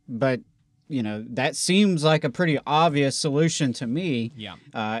radical, but that seems like a pretty obvious solution to me. Yeah.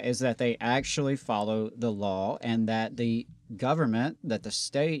 Is that they actually follow the law and that the government, that the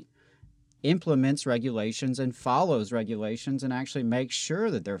state implements regulations and follows regulations and actually makes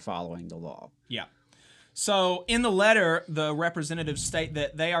sure that they're following the law. Yeah. So in the letter, the representatives state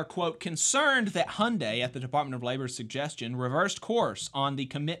that they are, quote, concerned that Hyundai, at the Department of Labor's suggestion, reversed course on the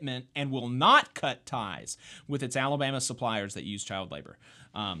commitment and will not cut ties with its Alabama suppliers that use child labor.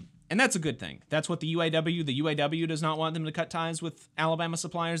 And that's a good thing. That's what the UAW does not want them to cut ties with Alabama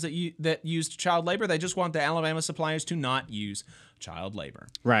suppliers that used child labor. They just want the Alabama suppliers to not use child labor.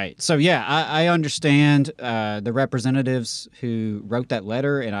 Right. So, yeah, I understand the representatives who wrote that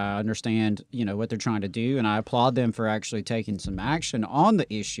letter, and I understand, what they're trying to do, and I applaud them for actually taking some action on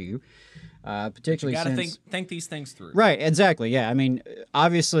the issue, particularly you got to think these things through. Right, exactly, yeah. I mean,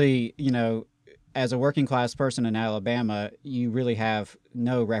 obviously, as a working class person in Alabama, you really have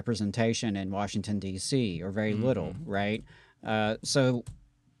no representation in Washington, D.C., or very little, right? So,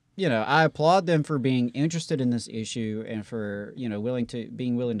 I applaud them for being interested in this issue and for,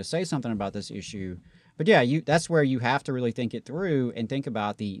 being willing to say something about this issue. But yeah, that's where you have to really think it through and think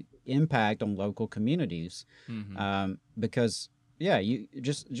about the impact on local communities. Because, yeah, you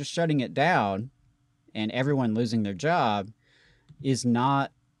just shutting it down and everyone losing their job is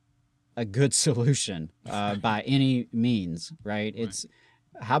not a good solution by any means, right? It's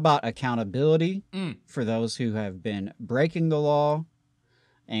how about accountability for those who have been breaking the law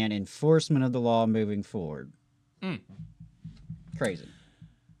and enforcement of the law moving forward. Crazy.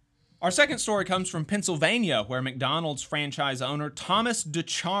 Our second story comes from Pennsylvania, where McDonald's franchise owner Thomas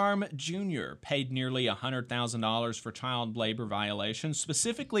DeCharme Jr. paid nearly $100,000 for child labor violations,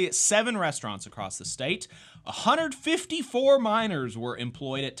 specifically at 7 restaurants across the state. 154 minors were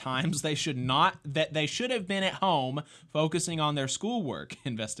employed at times they should have been at home focusing on their schoolwork,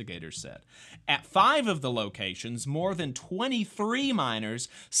 investigators said. At 5 of the locations, more than 23 minors,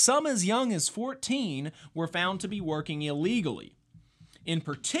 some as young as 14, were found to be working illegally. In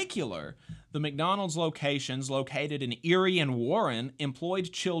particular, the McDonald's locations located in Erie and Warren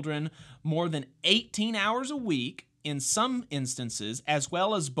employed children more than 18 hours a week in some instances, as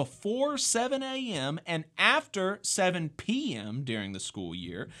well as before 7 a.m. and after 7 p.m. during the school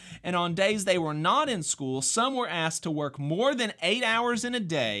year. And on days they were not in school, some were asked to work more than 8 hours in a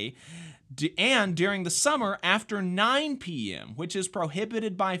day, and during the summer after 9 p.m., which is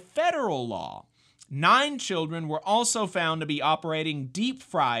prohibited by federal law. 9 children were also found to be operating deep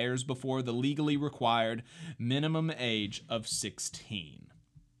fryers before the legally required minimum age of 16.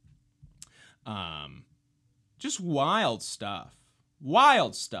 Just wild stuff.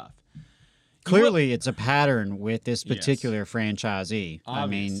 Wild stuff. Clearly, it's a pattern with this particular franchisee.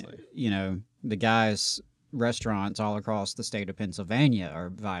 Obviously. I mean, the guy's restaurants all across the state of Pennsylvania are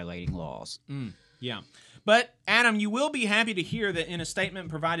violating laws. Yeah. But, Adam, you will be happy to hear that in a statement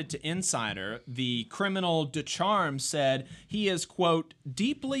provided to Insider, the criminal DeCharme said he is, quote,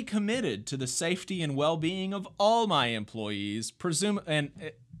 deeply committed to the safety and well-being of all my employees, and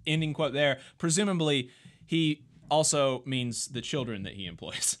ending quote there, presumably he also means the children that he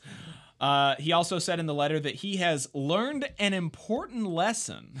employs. He also said in the letter that he has learned an important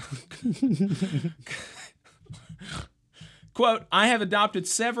lesson. Quote, I have adopted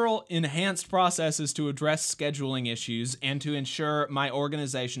several enhanced processes to address scheduling issues and to ensure my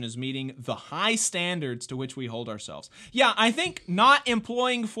organization is meeting the high standards to which we hold ourselves. Yeah, I think not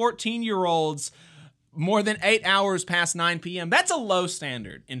employing 14-year-olds more than 8 hours past 9 p.m., that's a low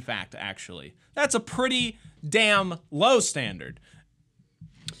standard, in fact, actually. That's a pretty damn low standard.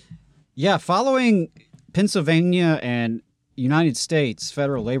 Yeah, following Pennsylvania and United States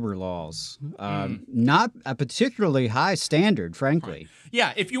federal labor laws, not a particularly high standard, frankly. Right.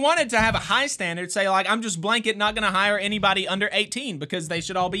 Yeah, if you wanted to have a high standard, say like, I'm just blanket not going to hire anybody under 18 because they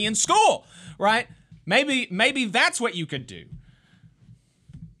should all be in school, right? Maybe that's what you could do.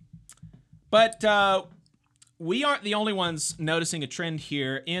 But we aren't the only ones noticing a trend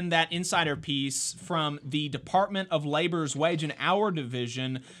here. In that insider piece from the Department of Labor's Wage and Hour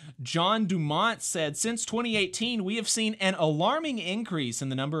Division, John Dumont said, since 2018, we have seen an alarming increase in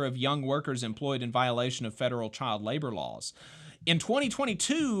the number of young workers employed in violation of federal child labor laws. In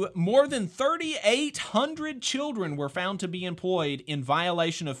 2022, more than 3,800 children were found to be employed in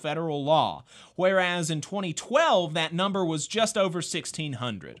violation of federal law, whereas in 2012, that number was just over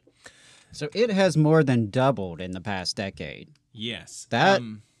 1,600. So it has more than doubled in the past decade. Yes.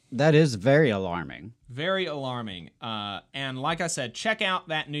 That is very alarming. Very alarming. And like I said, check out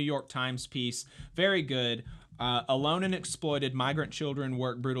that New York Times piece. Very good. Alone and exploited migrant children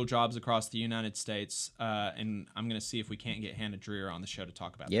work brutal jobs across the United States. And I'm going to see if we can't get Hannah Dreer on the show to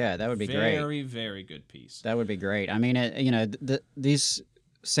talk about that. Yeah, that would be great. Very, very good piece. That would be great. I mean, these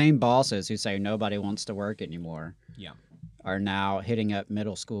same bosses who say nobody wants to work anymore. Yeah. Are now hitting up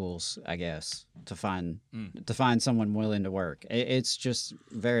middle schools, I guess, to find someone willing to work. It's just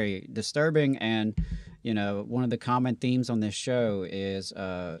very disturbing. And, one of the common themes on this show is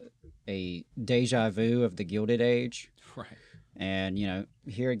a deja vu of the Gilded Age. Right. And,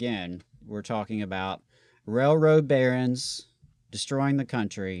 here again, we're talking about railroad barons destroying the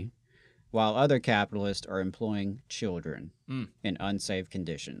country while other capitalists are employing children in unsafe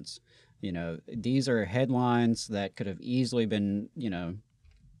conditions. These are headlines that could have easily been,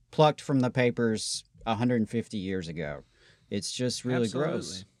 plucked from the papers 150 years ago. It's just really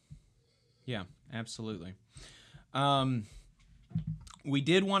gross. Yeah, absolutely. We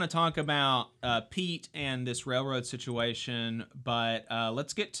did want to talk about Pete and this railroad situation, but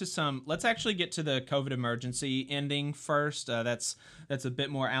let's actually get to the COVID emergency ending first. That's a bit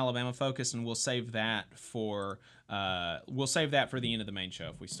more Alabama focused, and we'll save that for the end of the main show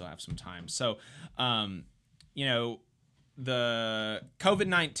if we still have some time. So, the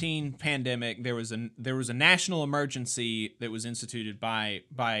COVID-19 pandemic, there was a national emergency that was instituted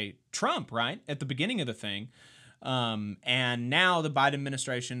by Trump, right, at the beginning of the thing. And now the Biden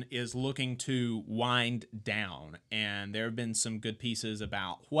administration is looking to wind down, and there have been some good pieces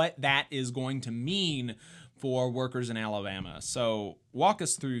about what that is going to mean for workers in Alabama. So walk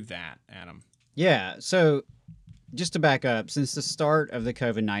us through that, Adam. Yeah. So just to back up, since the start of the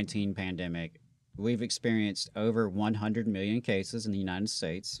COVID-19 pandemic, we've experienced over 100 million cases in the United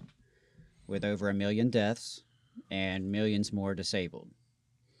States, with over 1 million deaths and millions more disabled.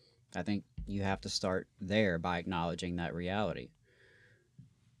 I think you have to start there by acknowledging that reality.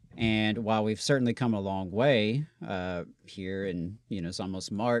 And while we've certainly come a long way here in, it's almost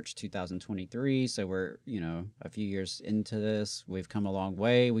March 2023, so we're, a few years into this, we've come a long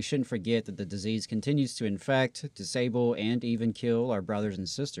way. We shouldn't forget that the disease continues to infect, disable, and even kill our brothers and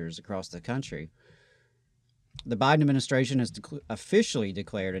sisters across the country. The Biden administration has officially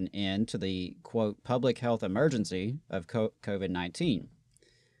declared an end to the, quote, public health emergency of COVID-19.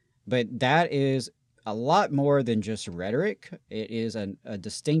 But that is a lot more than just rhetoric. It is a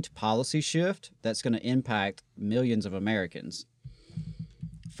distinct policy shift that's going to impact millions of Americans.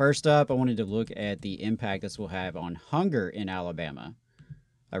 First up, I wanted to look at the impact this will have on hunger in Alabama.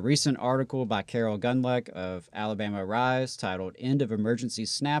 A recent article by Carol Gunleck of Alabama Rise titled End of Emergency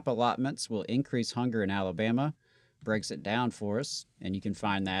SNAP Allotments Will Increase Hunger in Alabama breaks it down for us, and you can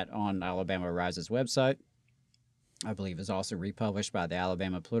find that on Alabama Rise's website. I believe is also republished by the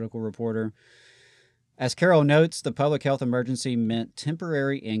Alabama Political Reporter. As Carol notes, the public health emergency meant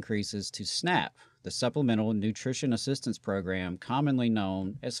temporary increases to SNAP, the Supplemental Nutrition Assistance Program commonly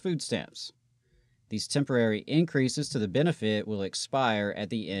known as food stamps. These temporary increases to the benefit will expire at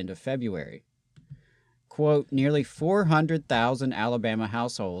the end of February. Quote, nearly 400,000 Alabama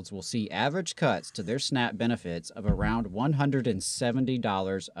households will see average cuts to their SNAP benefits of around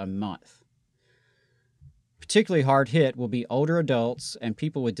 $170 a month. Particularly hard hit will be older adults and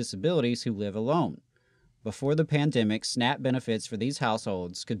people with disabilities who live alone. before the pandemic, SNAP benefits for these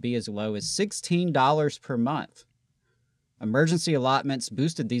households could be as low as $16 per month. Emergency allotments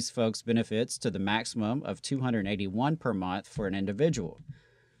boosted these folks' benefits to the maximum of $281 per month for an individual.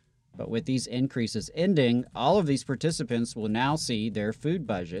 But with these increases ending, all of these participants will now see their food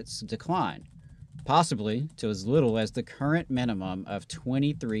budgets decline, possibly to as little as the current minimum of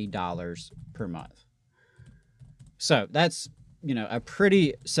 $23 per month. So that's, a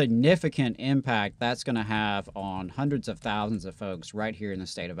pretty significant impact that's going to have on hundreds of thousands of folks right here in the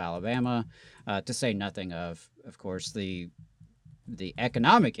state of Alabama, to say nothing of course, the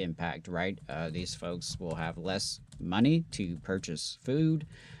economic impact, right? These folks will have less money to purchase food.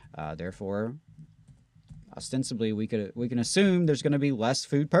 Therefore, ostensibly, we can assume there's going to be less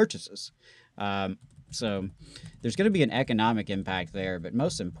food purchases. So there's going to be an economic impact there, but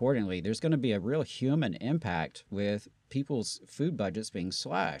most importantly, there's going to be a real human impact with people's food budgets being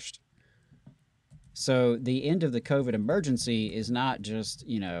slashed. So the end of the COVID emergency is not just,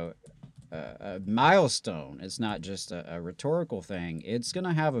 a milestone. It's not just a rhetorical thing. It's going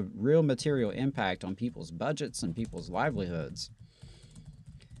to have a real material impact on people's budgets and people's livelihoods.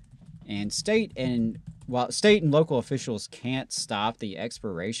 And while state and local officials can't stop the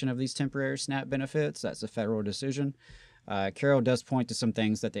expiration of these temporary SNAP benefits, that's a federal decision, Carol does point to some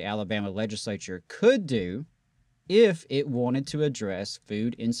things that the Alabama legislature could do if it wanted to address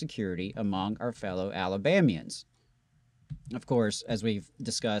food insecurity among our fellow Alabamians. Of course, as we've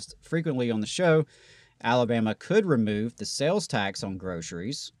discussed frequently on the show, Alabama could remove the sales tax on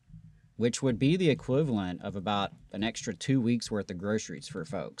groceries, which would be the equivalent of about an extra 2 weeks worth of groceries for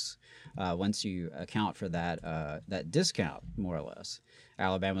folks, once you account for that discount, more or less.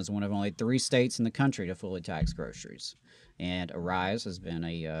 Alabama is one of only 3 states in the country to fully tax groceries, and Arise has been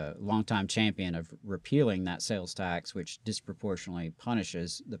a longtime champion of repealing that sales tax, which disproportionately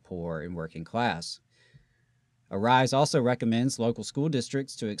punishes the poor and working class. Arise also recommends local school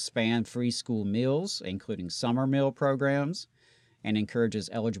districts to expand free school meals, including summer meal programs, and encourages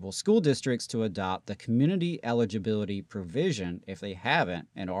eligible school districts to adopt the community eligibility provision if they haven't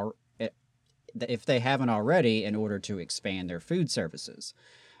already, in order to expand their food services.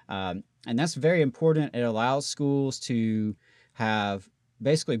 And that's very important. It allows schools to have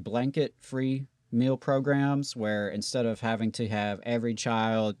basically blanket free meal programs where instead of having to have every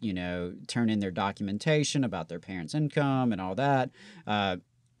child, turn in their documentation about their parents' income and all that,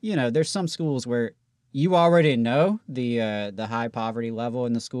 there's some schools where you already know the high poverty level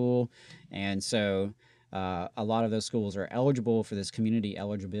in the school, and so a lot of those schools are eligible for this community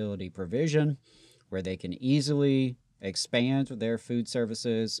eligibility provision where they can easily expand their food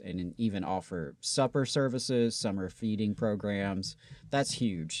services and even offer supper services, summer feeding programs. That's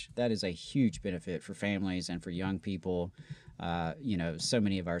huge. That is a huge benefit for families and for young people. So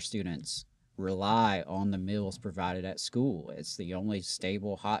many of our students rely on the meals provided at school. It's the only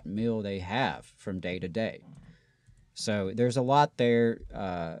stable hot meal they have from day to day. So there's a lot there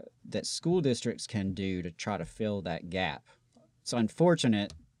that school districts can do to try to fill that gap. It's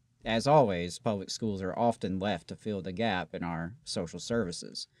unfortunate, as always, public schools are often left to fill the gap in our social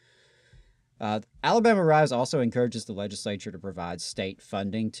services. Alabama Rise also encourages the legislature to provide state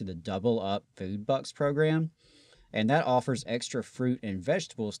funding to the Double Up Food Bucks program, and that offers extra fruit and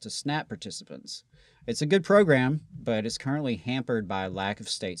vegetables to SNAP participants. It's a good program, but it's currently hampered by a lack of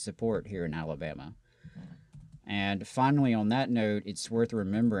state support here in Alabama. And finally, on that note, it's worth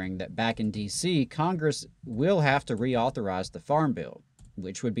remembering that back in D.C., Congress will have to reauthorize the Farm Bill,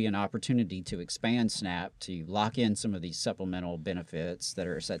 which would be an opportunity to expand SNAP to lock in some of these supplemental benefits that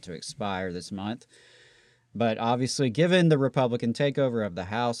are set to expire this month. But obviously, given the Republican takeover of the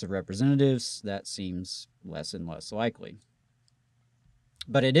House of Representatives, that seems less and less likely.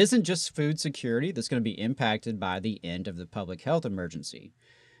 But it isn't just food security that's going to be impacted by the end of the public health emergency.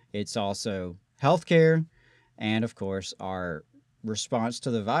 It's also healthcare and, of course, our response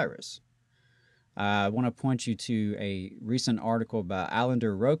to the virus. I want to point you to a recent article by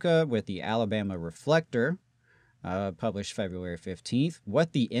Allender Roca with the Alabama Reflector, published February 15th,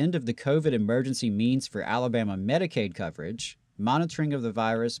 What the End of the COVID Emergency Means for Alabama Medicaid Coverage, Monitoring of the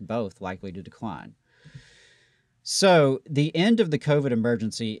Virus, Both Likely to Decline. So the end of the COVID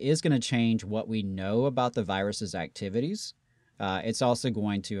emergency is going to change what we know about the virus's activities. It's also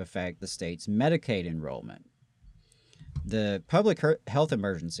going to affect the state's Medicaid enrollment. The public health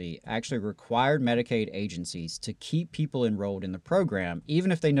emergency actually required Medicaid agencies to keep people enrolled in the program,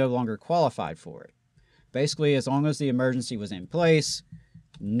 even if they no longer qualified for it. Basically, as long as the emergency was in place,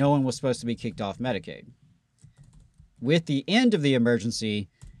 no one was supposed to be kicked off Medicaid. With the end of the emergency,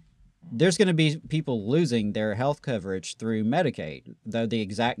 there's going to be people losing their health coverage through Medicaid, though the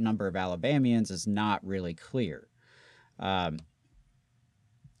exact number of Alabamians is not really clear.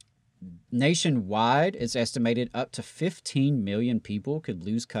 Nationwide, it's estimated up to 15 million people could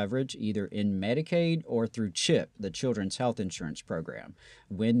lose coverage either in Medicaid or through CHIP, the Children's Health Insurance Program,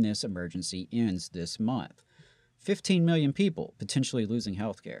 when this emergency ends this month. 15 million people potentially losing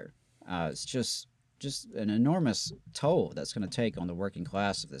health care. It's just an enormous toll that's going to take on the working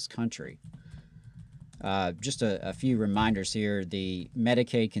class of this country. Just a few reminders here. The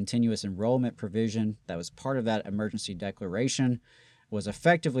Medicaid continuous enrollment provision that was part of that emergency declaration was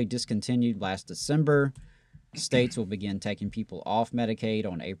effectively discontinued last December. States will begin taking people off Medicaid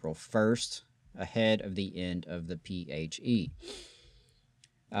on April 1st, ahead of the end of the PHE.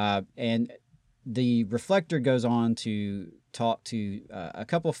 And the Reflector goes on to talk to a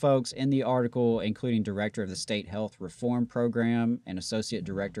couple of folks in the article, including Director of the State Health Reform Program and Associate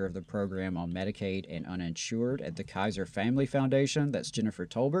Director of the Program on Medicaid and Uninsured at the Kaiser Family Foundation. That's Jennifer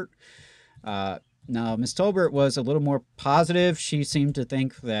Tolbert. Now, Ms. Tolbert was a little more positive. She seemed to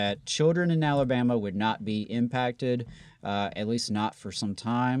think that children in Alabama would not be impacted, at least not for some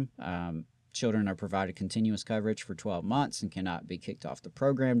time. Children are provided continuous coverage for 12 months and cannot be kicked off the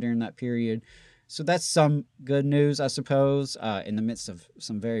program during that period. So that's some good news, I suppose, in the midst of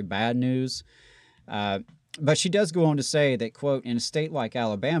some very bad news. But she does go on to say that, quote, in a state like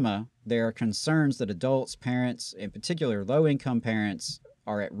Alabama, there are concerns that adults, parents, in particular low-income parents,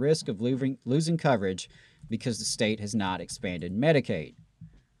 are at risk of losing coverage because the state has not expanded Medicaid.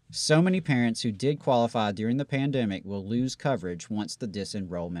 So many parents who did qualify during the pandemic will lose coverage once the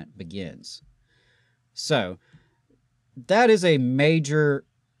disenrollment begins. So that is a major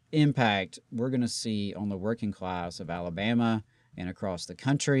impact we're going to see on the working class of Alabama and across the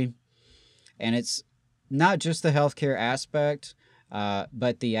country. And it's not just the healthcare aspect,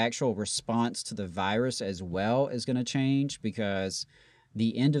 but the actual response to the virus as well is going to change, because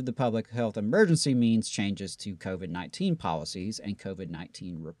the end of the public health emergency means changes to COVID-19 policies and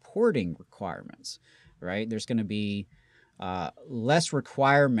COVID-19 reporting requirements, right? There's going to be less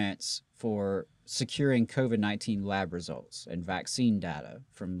requirements for securing COVID-19 lab results and vaccine data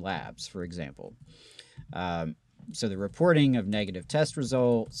from labs, for example. So the reporting of negative test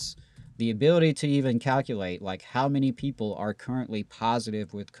results, the ability to even calculate like how many people are currently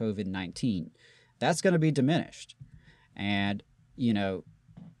positive with COVID-19, that's going to be diminished. And you know,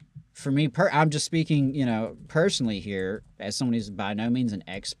 for me, I'm just speaking, you know, personally here as someone who's by no means an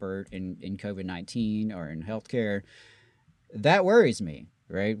expert in COVID-19 or in healthcare. That worries me,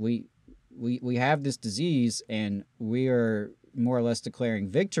 right? We have this disease and we are more or less declaring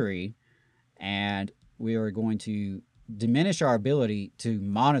victory, and we are going to diminish our ability to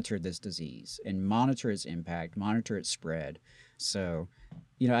monitor this disease and monitor its impact, monitor its spread. So,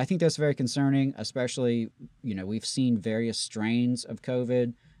 you know, I think that's very concerning, especially, you know, we've seen various strains of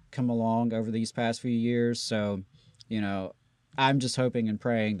COVID come along over these past few years. So, you know, I'm just hoping and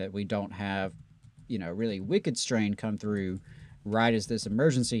praying that we don't have, you know, really wicked strain come through right as this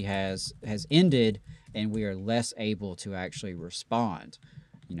emergency has ended and we are less able to actually respond.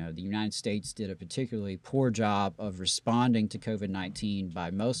 You know, the United States did a particularly poor job of responding to COVID-19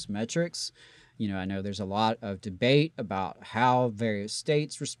 by most metrics. You know, I know there's a lot of debate about how various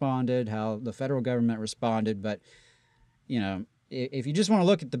states responded, how the federal government responded, but, you know, if you just want to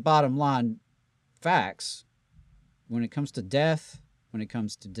look at the bottom line facts, when it comes to death, when it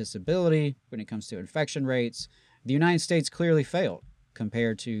comes to disability, when it comes to infection rates, the United States clearly failed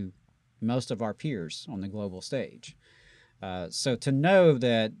compared to most of our peers on the global stage. So to know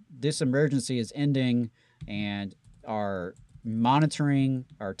that this emergency is ending and our monitoring,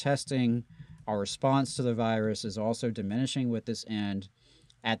 our testing, our response to the virus is also diminishing with this end,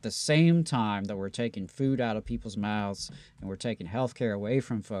 at the same time that we're taking food out of people's mouths and we're taking healthcare away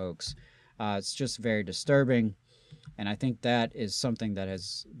from folks, it's just very disturbing. And I think that is something that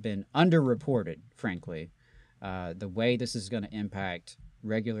has been underreported, frankly, the way this is going to impact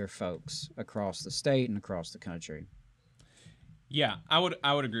regular folks across the state and across the country. Yeah, I would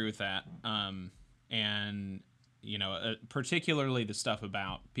agree with that. And, you know, particularly the stuff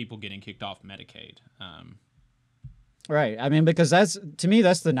about people getting kicked off Medicaid. Right. I mean, because that's, to me,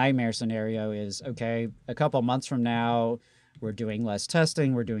 that's the nightmare scenario is, okay, a couple months from now, we're doing less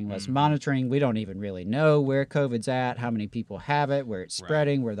testing, we're doing less monitoring. We don't even really know where COVID's at, how many people have it, where it's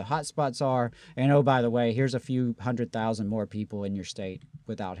spreading, where the hot spots are. And, oh, by the way, here's a few 100,000 more people in your state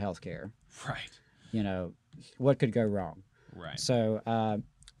without health care. Right. You know, what could go wrong? Right. So,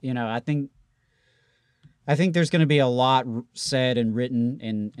 you know, I think I think there's going to be a lot said and written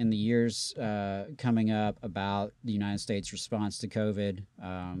in the years coming up about the United States response to COVID,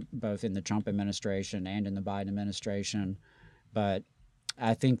 both in the Trump administration and in the Biden administration. But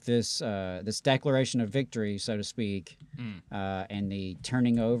I think this declaration of victory, so to speak, and the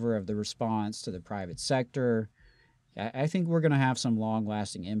turning over of the response to the private sector, I think we're going to have some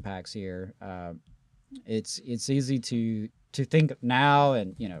long-lasting impacts here. It's easy to think now,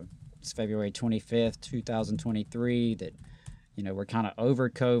 and it's February 25th, 2023, that we're kind of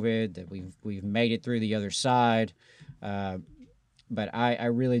over COVID, that we've made it through the other side. But I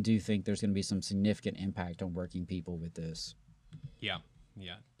really do think there's going to be some significant impact on working people with this. Yeah,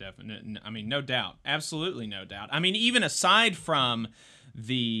 definitely. I mean, no doubt. Absolutely no doubt. I mean, even aside from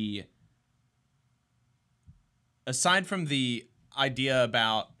the idea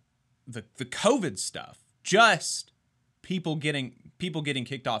about the COVID stuff, just people getting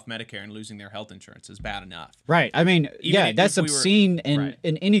kicked off Medicare and losing their health insurance is bad enough. Right. I mean, that's obscene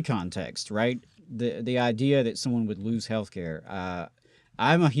in any context, right? The idea that someone would lose health care.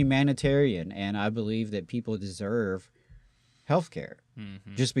 I'm a humanitarian, and I believe that people deserve health care.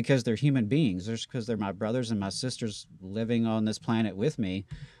 Mm-hmm. Just because they're human beings, just because they're my brothers and my sisters living on this planet with me,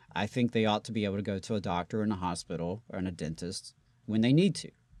 I think they ought to be able to go to a doctor in a hospital or a dentist when they need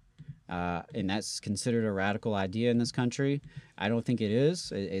to. And that's considered a radical idea in this country. I don't think it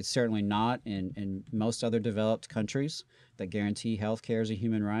is. It's certainly not in most other developed countries that guarantee health care as a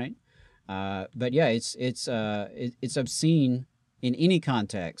human right. But yeah, it's obscene in any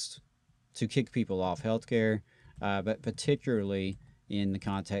context to kick people off health care, but particularly in the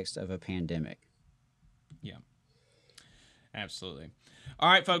context of a pandemic. Yeah, absolutely. All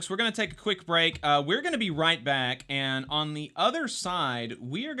right, folks, we're going to take a quick break. We're going to be right back, and on the other side,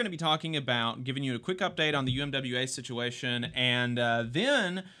 we are going to be talking about giving you a quick update on the UMWA situation, and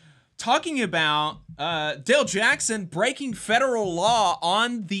then talking about Dale Jackson breaking federal law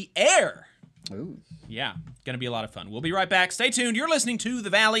on the air. Ooh. Yeah, going to be a lot of fun. We'll be right back. Stay tuned. You're listening to the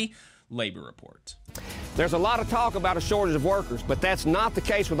Valley Labor Report. There's a lot of talk about a shortage of workers, but that's not the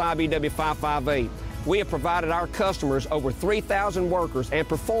case with IBW 558. We have provided our customers over 3,000 workers and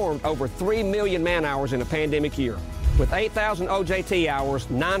performed over 3 million man-hours in a pandemic year. With 8,000 OJT hours,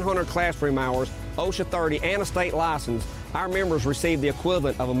 900 classroom hours, OSHA 30, and a state license, our members receive the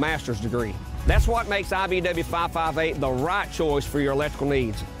equivalent of a master's degree. That's what makes IBW 558 the right choice for your electrical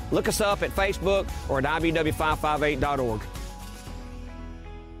needs. Look us up at Facebook or at IBW558.org.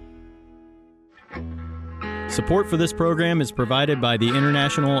 Support for this program is provided by the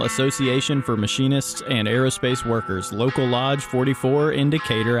International Association for Machinists and Aerospace Workers, Local Lodge 44 in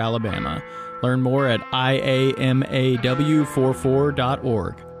Decatur, Alabama. Learn more at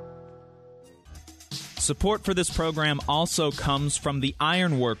IAMAW44.org. Support for this program also comes from the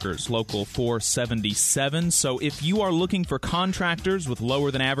Iron Workers, Local 477. So if you are looking for contractors with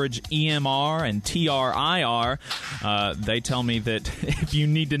lower than average EMR and TRIR, they tell me that if you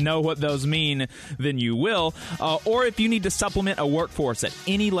need to know what those mean, then you will. Or if you need to supplement a workforce at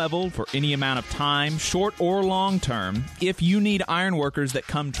any level for any amount of time, short or long term, if you need iron workers that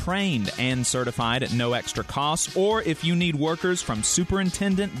come trained and certified at no extra cost, or if you need workers from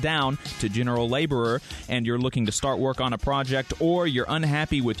superintendent down to general laborer, and you're looking to start work on a project, or you're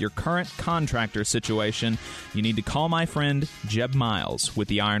unhappy with your current contractor situation, you need to call my friend Jeb Miles with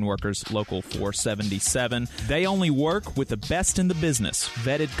the Iron Workers Local 477. They only work with the best in the business,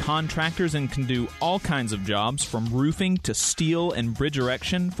 vetted contractors, and can do all kinds of jobs, from roofing to steel and bridge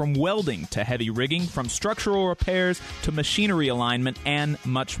erection, from welding to heavy rigging, from structural repairs to machinery alignment, and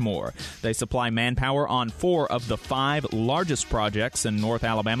much more. They supply manpower on 4 of the 5 largest projects in North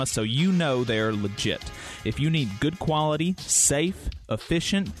Alabama, so you know they're legit. If you need good quality, safe,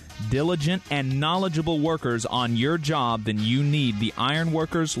 efficient, diligent, and knowledgeable workers on your job, then you need the Iron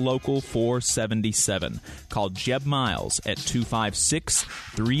Workers Local 477. Call Jeb Miles at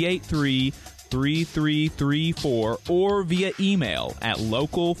 256-383-3334 or via email at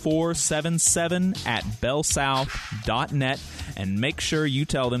local477@bellsouth.net, and make sure you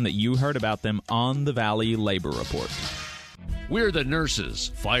tell them that you heard about them on the Valley Labor Report. We're the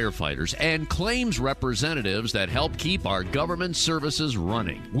nurses, firefighters, and claims representatives that help keep our government services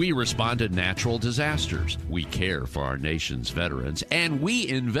running. We respond to natural disasters. We care for our nation's veterans, and we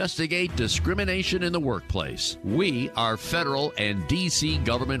investigate discrimination in the workplace. We are federal and D.C.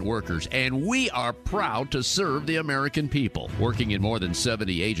 government workers, and we are proud to serve the American people. Working in more than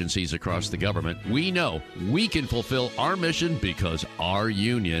 70 agencies across the government, we know we can fulfill our mission because our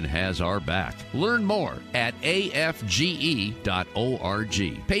union has our back. Learn more at afge.org.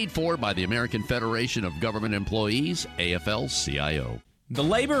 Paid for by the American Federation of Government Employees, AFL-CIO. The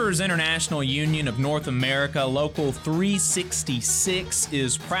Laborers International Union of North America, Local 366,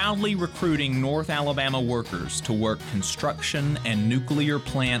 is proudly recruiting North Alabama workers to work construction and nuclear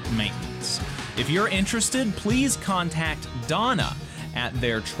plant maintenance. If you're interested, please contact Donna at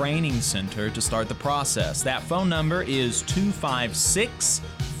their training center to start the process. That phone number is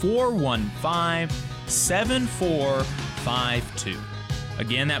 256-415-7452.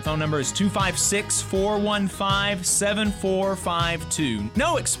 Again, that phone number is 256-415-7452.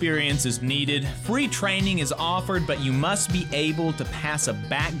 No experience is needed. Free training is offered, but you must be able to pass a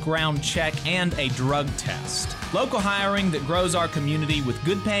background check and a drug test. Local hiring that grows our community with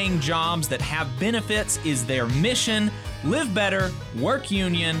good-paying jobs that have benefits is their mission. Live better, work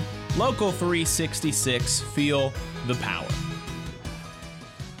union, Local 366, feel the power.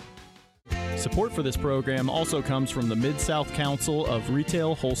 Support for this program also comes from the Mid-South Council of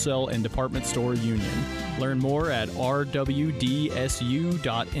Retail, Wholesale, and Department Store Union. Learn more at rwdsu.info.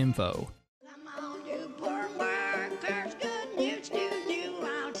 Come on, you poor workers, good news to you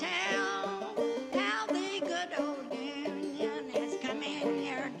I'll tell. How the good old union has come in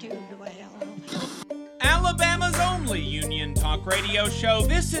here to dwell. Alabama's only union talk radio show.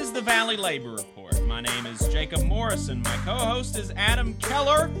 This is the Valley Labor Report. My name is Jacob Morrison. My co-host is Adam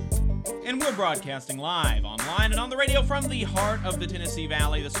Keller. And we're broadcasting live, online, and on the radio from the heart of the Tennessee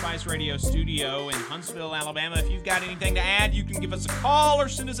Valley, the Spice Radio studio in Huntsville, Alabama. If you've got anything to add, you can give us a call or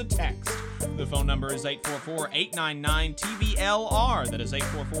send us a text. The phone number is 844-899-TVLR. That is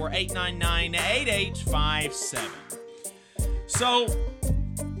 844-899-8857. So,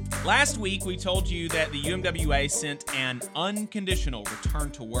 last week, we told you that the UMWA sent an unconditional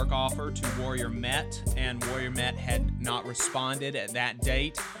return to work offer to Warrior Met, and Warrior Met had not responded at that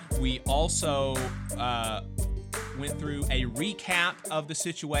date. We also went through a recap of the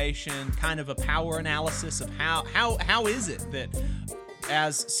situation, kind of a power analysis of how is it that,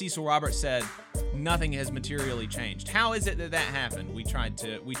 as Cecil Roberts said, nothing has materially changed. How is it that happened? We tried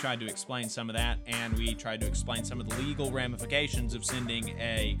to explain some of that, and we tried to explain some of the legal ramifications of sending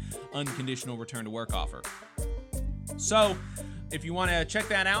a unconditional return to work offer. So, if you want to check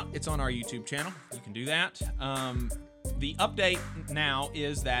that out, it's on our YouTube channel. You can do that. The update now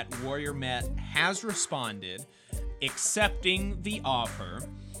is that Warrior Met has responded, accepting the offer,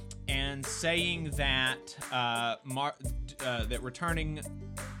 and saying that that returning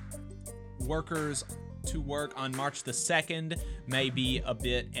workers to work on March the 2nd may be a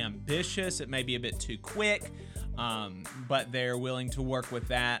bit ambitious. It may be a bit too quick, but they're willing to work with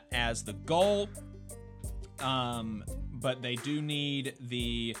that as the goal. But they do need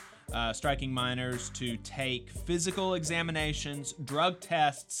the striking miners to take physical examinations, drug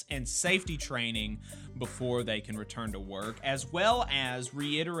tests, and safety training before they can return to work, as well as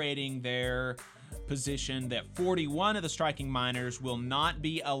reiterating their position that 41 of the striking miners will not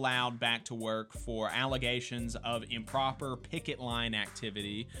be allowed back to work for allegations of improper picket line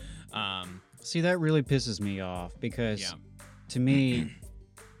activity. See, that really pisses me off because to me,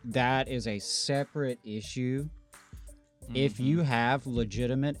 that is a separate issue. If you have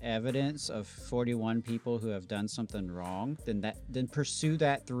legitimate evidence of 41 people who have done something wrong, then pursue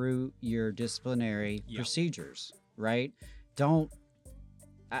that through your disciplinary procedures, right?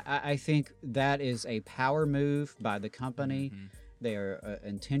 I think that is a power move by the company. They are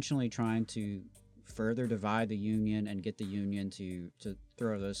intentionally trying to further divide the union and get the union to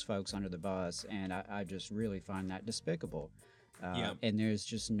throw those folks under the bus, and I just really find that despicable. And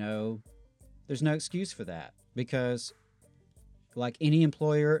there's no excuse for that, because like any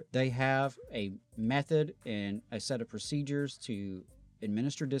employer, they have a method and a set of procedures to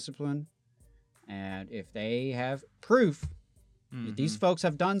administer discipline, and if they have proof that these folks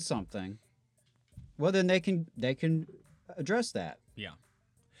have done something, well, then they can address that. Yeah.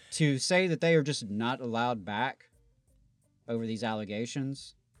 To say that they are just not allowed back over these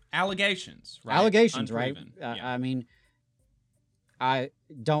allegations. Allegations, right? Allegations, Unproven. right? I mean, I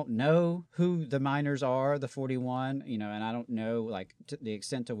don't know who the miners are, the 41, and I don't know, like, to the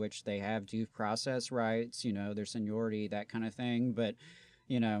extent to which they have due process rights, their seniority, that kind of thing. But,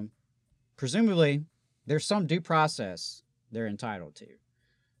 presumably there's some due process they're entitled to.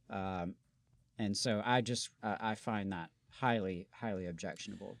 And so I find that highly, highly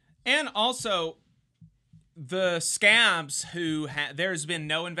objectionable. And also, the scabs there's been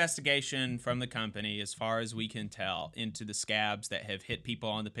no investigation from the company, as far as we can tell, into the scabs that have hit people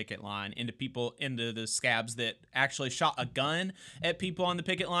on the picket line, into the scabs that actually shot a gun at people on the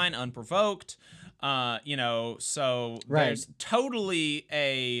picket line unprovoked. So there's totally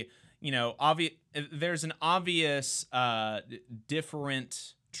there's an obvious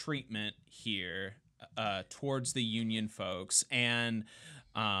different treatment here towards the union folks. And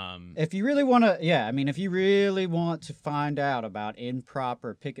if you really want to, if you really want to find out about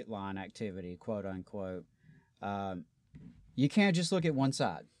improper picket line activity, quote unquote, you can't just look at one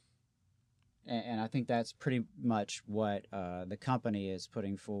side. And I think that's pretty much what the company is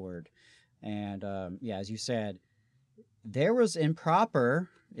putting forward. And as you said, there was improper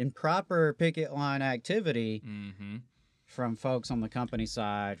picket line activity from folks on the company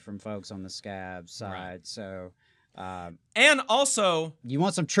side, from folks on the scab side. Right. So, and also, you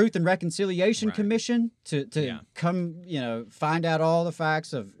want some Truth and Reconciliation Commission to come, find out all the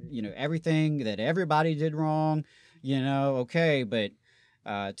facts of, everything that everybody did wrong, okay, but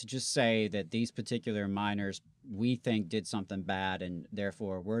to just say that these particular miners we think did something bad and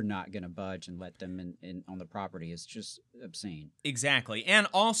therefore we're not going to budge and let them in on the property is just obscene. Exactly. And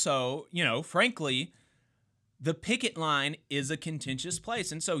also, frankly, the picket line is a contentious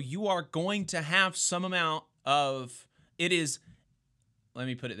place. And so you are going to have some amount of, let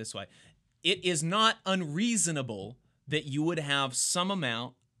me put it this way. It is not unreasonable that you would have some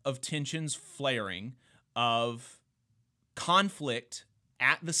amount of tensions flaring, of conflict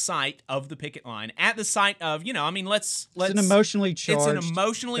at the site of the picket line, at the site of, it's an emotionally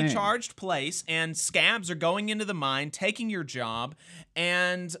charged place, and scabs are going into the mine, taking your job,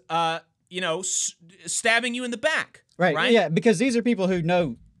 and, stabbing you in the back. Right? Yeah, because these are people who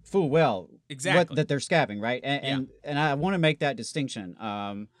know full well that they're scabbing, right? And I want to make that distinction.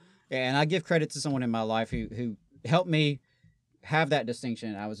 And I give credit to someone in my life who helped me have that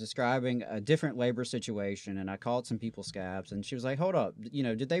distinction. I was describing a different labor situation, and I called some people scabs, and she was like, hold up,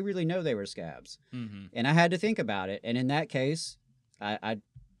 did they really know they were scabs? Mm-hmm. And I had to think about it. And in that case, I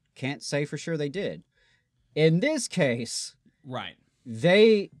can't say for sure they did. In this case, right,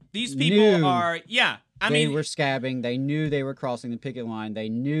 these people are, they were scabbing. They knew they were crossing the picket line. They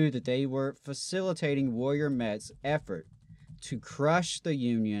knew that they were facilitating Warrior Met's effort to crush the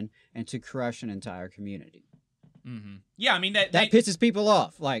union and to crush an entire community. Mm-hmm. Yeah, that pisses people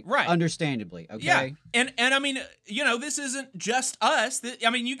off, understandably. Okay. Yeah, and this isn't just us.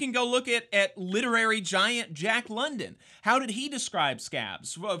 You can go look at literary giant Jack London. How did he describe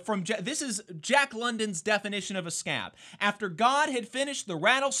scabs? This is Jack London's definition of a scab. After God had finished the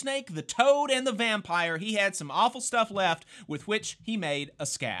rattlesnake, the toad, and the vampire, he had some awful stuff left with which he made a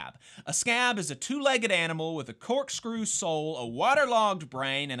scab. A scab is a two-legged animal with a corkscrew soul, a waterlogged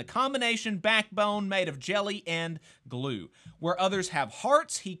brain, and a combination backbone made of jelly and glue. Where others have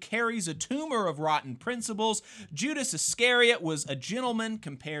hearts, he carries a tumor of rotten principles. Judas Iscariot was a gentleman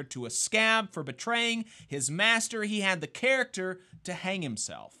compared to a scab. For betraying his master, he had the character to hang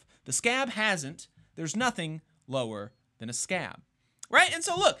himself. The scab hasn't. There's nothing lower than a scab. Right? And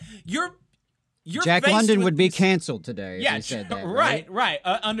so look, you're Jack London would be canceled today if he said that. Right.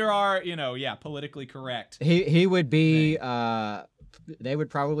 Under our, politically correct. He would be, they would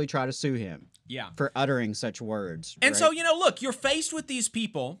probably try to sue him. Yeah. For uttering such words. And so, look, you're faced with these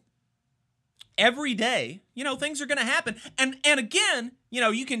people every day. Things are going to happen. And again,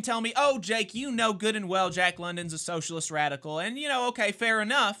 you can tell me, oh, Jake, good and well Jack London's a socialist radical. And, okay, fair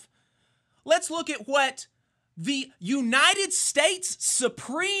enough. Let's look at what the United States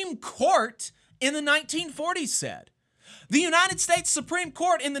Supreme Court in the 1940s said. The United States Supreme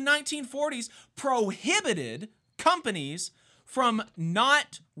Court in the 1940s prohibited companies from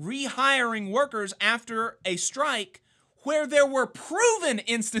not rehiring workers after a strike where there were proven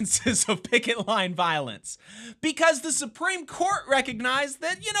instances of picket line violence, because the Supreme Court recognized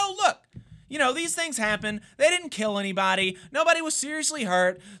that, look, these things happen. They didn't kill anybody. Nobody was seriously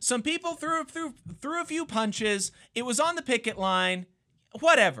hurt. Some people threw a few punches. It was on the picket line.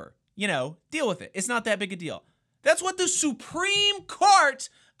 Whatever, deal with it. It's not that big a deal. That's what the Supreme Court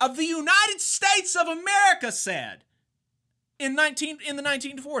of the United States of America said in the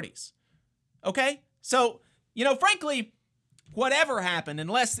 1940s. Okay? So, frankly, whatever happened,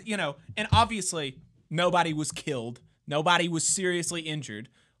 unless, and obviously nobody was killed, nobody was seriously injured.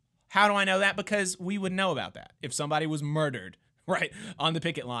 How do I know that? Because we would know about that if somebody was murdered, right, on the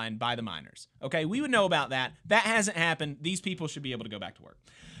picket line by the miners. Okay? We would know about that. That hasn't happened. These people should be able to go back to work.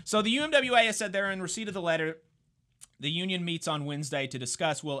 So the UMWA has said they're in receipt of the letter. The union meets on Wednesday to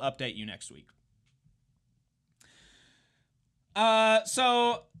discuss. We'll update you next week.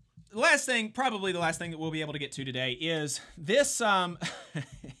 So probably the last thing that we'll be able to get to today is this,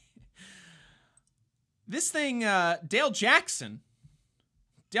 this thing, Dale Jackson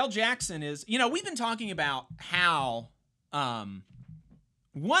is, we've been talking about how,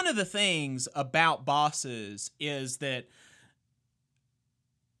 one of the things about bosses is that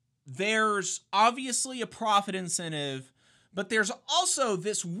there's obviously a profit incentive But there's also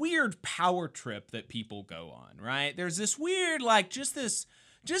this weird power trip that people go on, right? There's this weird, like, just this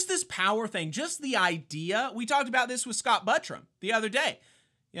power thing, just the idea. We talked about this with Scott Buttram the other day.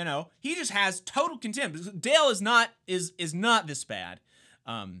 You know, he just has total contempt. Dale is not this bad,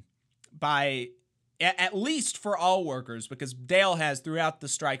 at least for all workers, because Dale has throughout the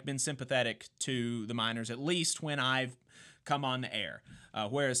strike been sympathetic to the miners, at least when I've come on the air.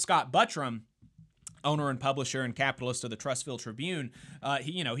 Whereas Scott Buttram, owner and publisher and capitalist of the Trussville Tribune,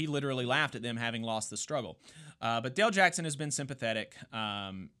 he literally laughed at them having lost the struggle. But Dale Jackson has been sympathetic,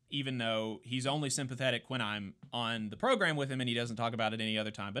 even though he's only sympathetic when I'm on the program with him and he doesn't talk about it any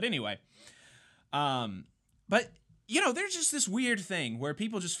other time. But anyway, there's just this weird thing where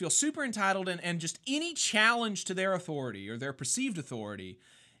people just feel super entitled, and just any challenge to their authority or their perceived authority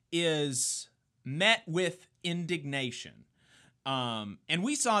is met with indignation. And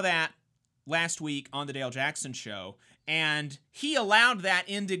we saw that last week on the Dale Jackson Show, and he allowed that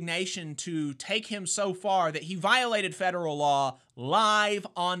indignation to take him so far that he violated federal law live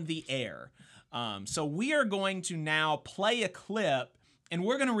on the air. So we are going to now play a clip, and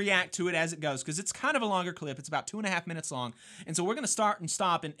we're going to react to it as it goes, because it's kind of a longer clip. It's about 2.5 minutes long, and so we're going to start and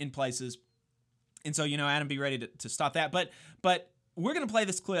stop in places. And so, Adam, be ready to stop that. But we're going to play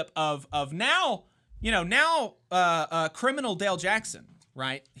this clip of now criminal Dale Jackson.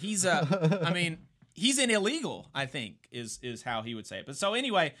 Right? He's he's an illegal, I think, is how he would say it. But so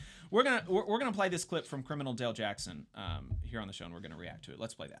anyway, we're gonna play this clip from criminal Dale Jackson here on the show, and we're gonna react to it.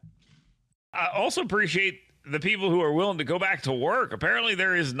 Let's play that. I also appreciate the people who are willing to go back to work. Apparently,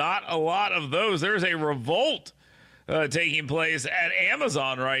 there is not a lot of those. There is a revolt taking place at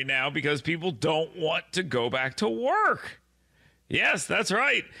Amazon right now because people don't want to go back to work. Yes, that's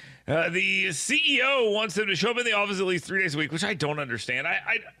right. The CEO wants them to show up in the office at least 3 days a week, which I don't understand.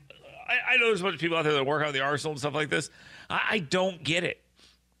 I know there's a bunch of people out there that work out of the arsenal and stuff like this. I don't get it.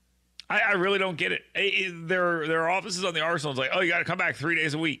 I really don't get it. There are offices on the arsenal. It's like, oh, you got to come back 3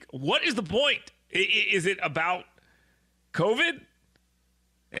 days a week. What is the point? Is it about COVID?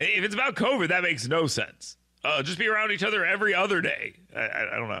 If it's about COVID, that makes no sense. Just be around each other every other day.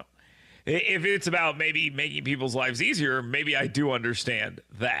 I don't know. If it's about maybe making people's lives easier, maybe I do understand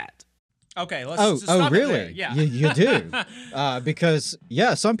that. Okay, let's stop really? It there. Yeah. You do. Because,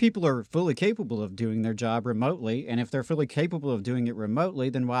 some people are fully capable of doing their job remotely. And if they're fully capable of doing it remotely,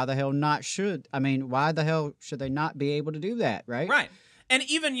 then why the hell should they not be able to do that, right? Right. And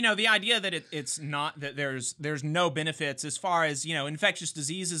even, the idea that it's not that there's no benefits as far as, infectious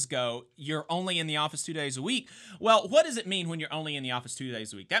diseases go, you're only in the office 2 days a week. Well, what does it mean when you're only in the office 2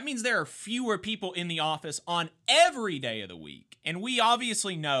 days a week? That means there are fewer people in the office on every day of the week. And we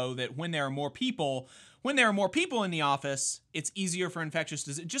obviously know that when there are more people in the office, it's easier for infectious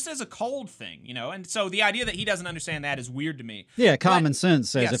disease, just as a cold thing, And so the idea that he doesn't understand that is weird to me. Yeah, common sense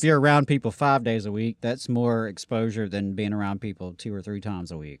says if you're around people 5 days a week, that's more exposure than being around people 2 or 3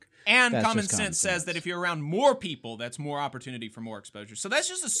 times a week. And common sense says that if you're around more people, that's more opportunity for more exposure. So that's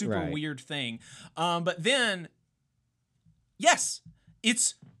just a super weird thing. But then, yes,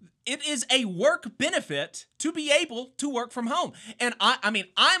 it is a work benefit to be able to work from home. And I'm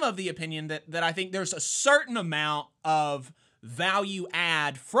of the opinion that I think there's a certain amount of value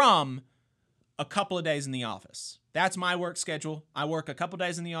add from a couple of days in the office. That's my work schedule. I work a couple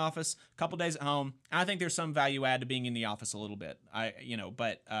days in the office, a couple days at home. I think there's some value add to being in the office a little bit. And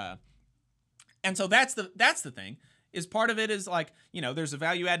so that's the thing. Is part of it is like, there's a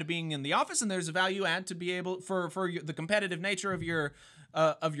value add to being in the office, and there's a value add to be able for the competitive nature of your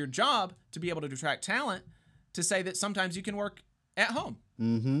job to be able to attract talent, to say that sometimes you can work at home,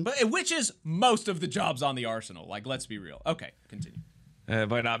 but which is most of the jobs on the arsenal. Like, let's be real. Okay, continue.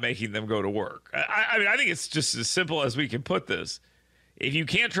 By not making them go to work. I think it's just as simple as we can put this. If you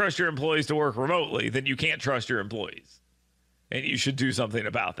can't trust your employees to work remotely, then you can't trust your employees, and you should do something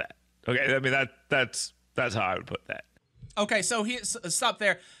about that. Okay, that's how I would put that. Okay, so stop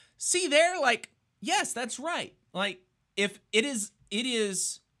there. See there, like, yes, that's right. Like, if it is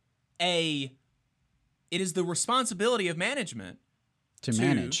the responsibility of management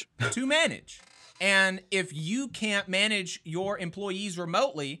to manage. And if you can't manage your employees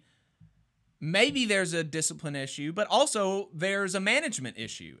remotely, maybe there's a discipline issue, but also there's a management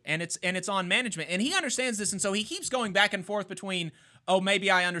issue, and it's on management. And he understands this, and so he keeps going back and forth between, oh, maybe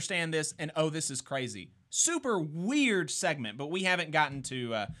I understand this, and oh, this is crazy. Super weird segment, but we haven't gotten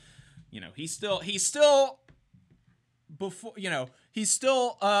to, he's still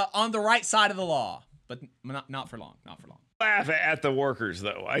on the right side of the law, but not for long. Laugh at the workers,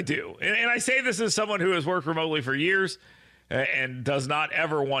 though. I do. And I say this as someone who has worked remotely for years and does not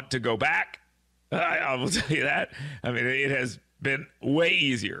ever want to go back. I will tell you that. I mean, it has been way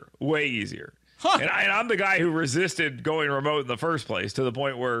easier. Huh. And I'm the guy who resisted going remote in the first place, to the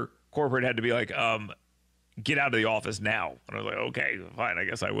point where corporate had to be like, get out of the office now. And I was like, okay, fine, I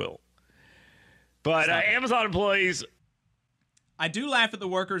guess I will. But Amazon employees... I do laugh at the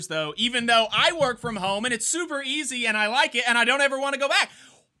workers, though, even though I work from home and it's super easy and I like it and I don't ever want to go back.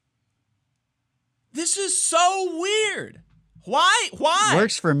 This is so weird. Why?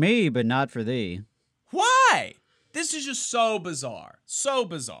 Works for me, but not for thee. Why? This is just so bizarre. So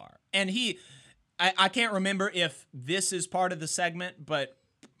bizarre. And I can't remember if this is part of the segment, but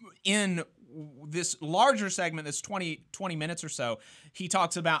in this larger segment that's 20 minutes or so, he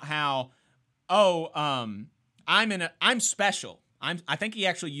talks about how, I'm special. I think he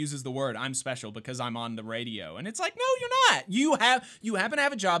actually uses the word "I'm special" because I'm on the radio. And it's like, no, you're not. You happen to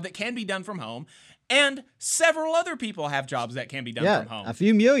have a job that can be done from home, and several other people have jobs that can be done from home. A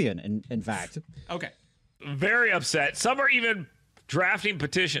few million, in fact. Okay. Very upset. Some are even drafting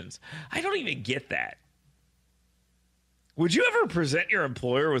petitions. I don't even get that. Would you ever present your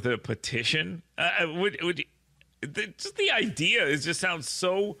employer with a petition? Just the idea just sounds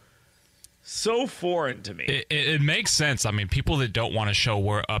so foreign to me. It makes sense. I mean, people that don't want to show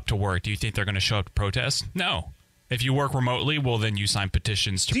up to work, do you think they're going to show up to protest? No. If you work remotely, well, then you sign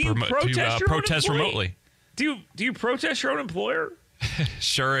petitions to protest remotely. Do you protest your own employer?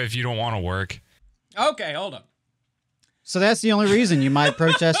 Sure, if you don't want to work. Okay, hold on. So that's the only reason you might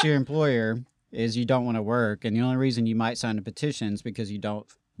protest your employer is you don't want to work, and the only reason you might sign a petition is because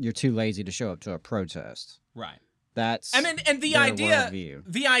you're too lazy to show up to a protest. Right. That's and the idea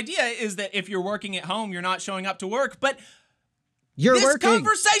is that if you're working at home, you're not showing up to work, but this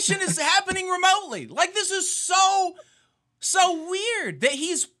conversation is happening remotely. Like, this is so weird that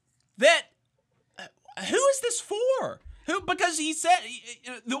who is this for? Because he said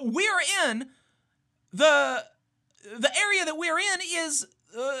we're in the area that we're in is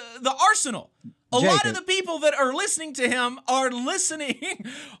the arsenal. A lot of the people that are listening to him are listening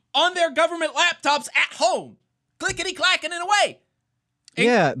on their government laptops at home. Clickety-clacking and away.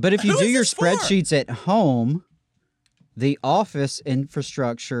 Yeah, but if you do your spreadsheets at home, the office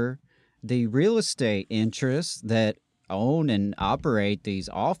infrastructure, the real estate interests that own and operate these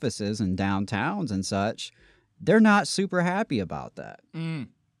offices and downtowns and such, they're not super happy about that.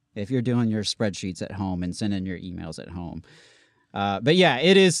 If you're doing your spreadsheets at home and sending your emails at home. But yeah,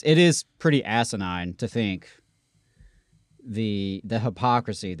 it is pretty asinine to think the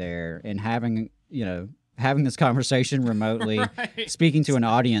hypocrisy there in having this conversation remotely, right. Speaking to an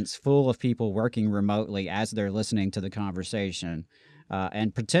audience full of people working remotely as they're listening to the conversation,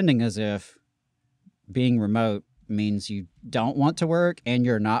 and pretending as if being remote means you don't want to work and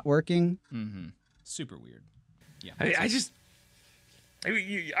you're not working. Mm-hmm. Super weird. Yeah. I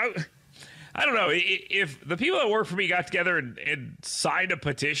don't know. If the people that work for me got together and signed a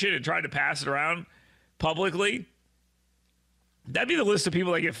petition and tried to pass it around publicly, that'd be the list of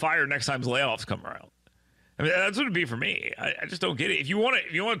people that get fired next time layoffs come around. I mean, that's what it'd be for me. I just don't get it. If you want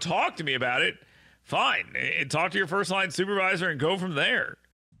to talk to me about it, fine. And talk to your first line supervisor and go from there.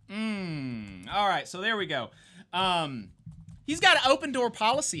 All right, so there we go. He's got an open door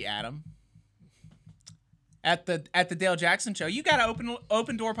policy, Adam. At the Dale Jackson show, you got an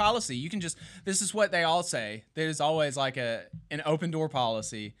open door policy. You can just, this is what they all say. There's always like an open door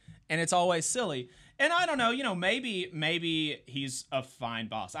policy, and it's always silly. And I don't know, maybe he's a fine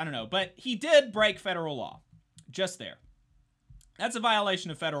boss. I don't know, but he did break federal law. Just there. That's a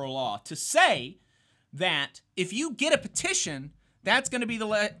violation of federal law to say that if you get a petition, that's going to be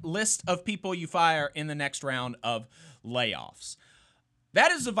the list of people you fire in the next round of layoffs. That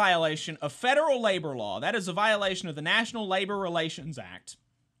is a violation of federal labor law. That is a violation of the National Labor Relations Act.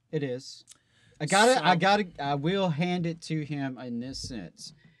 It is. I will hand it to him in this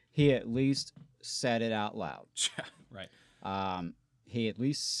sense. He at least said it out loud. Right. He at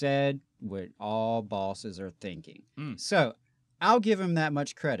least said what all bosses are thinking. So I'll give him that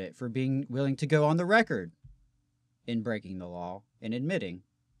much credit for being willing to go on the record in breaking the law and admitting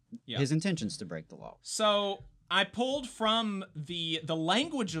his intentions to break the law. So I pulled from the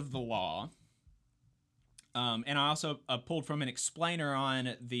language of the law, and I also pulled from an explainer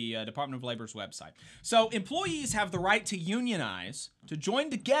on the Department of Labor's website. So employees have the right to unionize, to join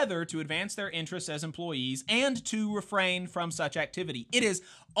together to advance their interests as employees, and to refrain from such activity. It is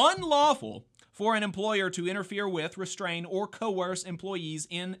unlawful for an employer to interfere with, restrain, or coerce employees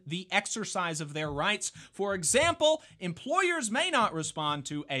in the exercise of their rights. For example, employers may not respond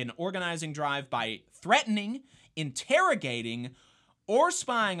to an organizing drive by threatening, interrogating, or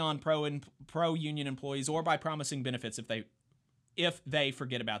spying on pro-union employees, or by promising benefits if they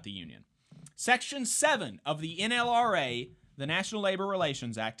forget about the union. Section 7 of the NLRA, the National Labor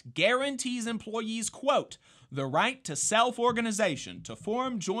Relations Act, guarantees employees, quote, the right to self-organization, to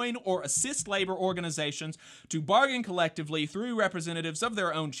form, join, or assist labor organizations, to bargain collectively through representatives of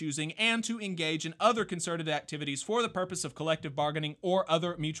their own choosing, and to engage in other concerted activities for the purpose of collective bargaining or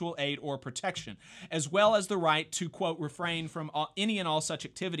other mutual aid or protection, as well as the right to, quote, refrain from any and all such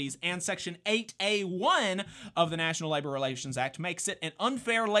activities. And Section 8A1 of the National Labor Relations Act makes it an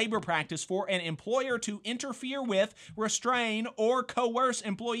unfair labor practice for an employer to interfere with, restrain, or coerce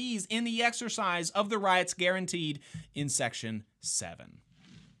employees in the exercise of the rights guaranteed in Section 7.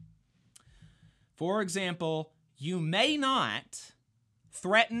 For example, you may not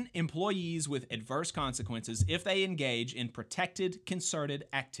threaten employees with adverse consequences if they engage in protected concerted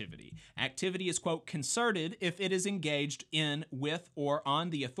activity. Activity is, quote, concerted if it is engaged in, with, or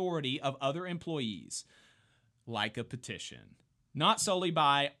on the authority of other employees, like a petition, not solely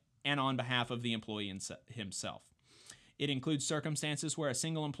by and on behalf of the employee himself. It includes circumstances where a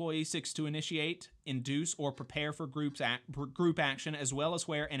single employee seeks to initiate, induce, or prepare for group action, as well as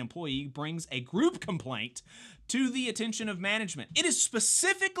where an employee brings a group complaint to the attention of management. It is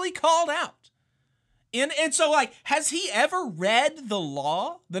specifically called out. And so, like, has he ever read the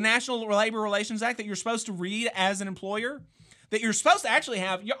law, the National Labor Relations Act, that you're supposed to read as an employer? That you're supposed to actually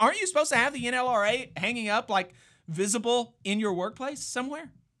have? Aren't you supposed to have the NLRA hanging up, like, visible in your workplace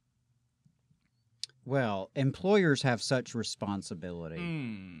somewhere? Well, employers have such responsibility.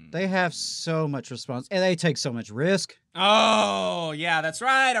 They have so much responsibility, and they take so much risk. Oh, yeah, that's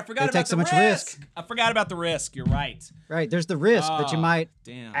right. I forgot about the risk. I forgot about the risk. You're right. Right. There's the risk that you might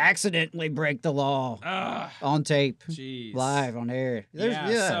accidentally break the law on tape, live on air.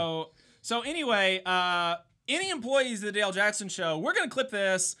 So anyway, any employees of the Dale Jackson Show, we're going to clip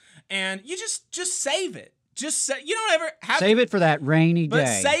this, and you just save it. Just say, you don't ever have save it for that rainy day. But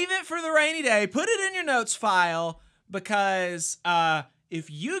save it for the rainy day. Put it in your notes file, because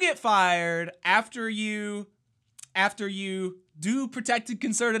if you get fired after you do protected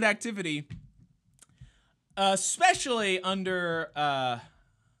concerted activity, especially under our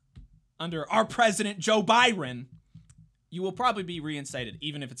president Joe Biden, you will probably be reinstated,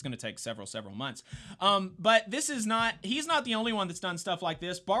 even if it's going to take several months. But he's not the only one that's done stuff like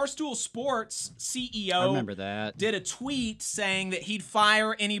this. Barstool Sports CEO I remember that. Did a tweet saying that he'd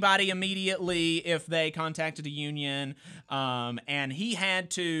fire anybody immediately if they contacted a union. And he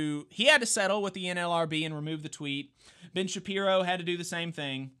had to settle with the NLRB and remove the tweet. Ben Shapiro had to do the same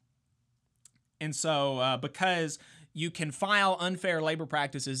thing. And so because you can file unfair labor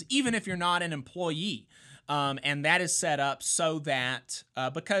practices even if you're not an employee. And that is set up so that,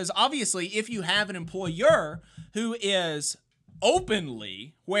 because obviously if you have an employer who is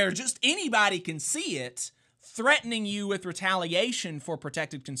openly, where just anybody can see it, threatening you with retaliation for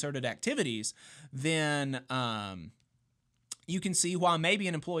protected concerted activities, then you can see why maybe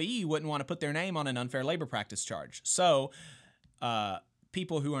an employee wouldn't want to put their name on an unfair labor practice charge. So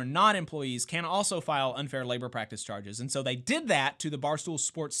people who are not employees can also file unfair labor practice charges. And so they did that to the Barstool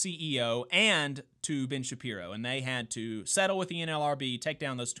Sports CEO and to Ben Shapiro. And they had to settle with the NLRB, take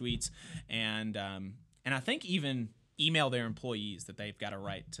down those tweets, and I think even email their employees that they've got a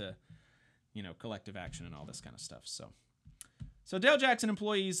right to, collective action and all this kind of stuff. So Dale Jackson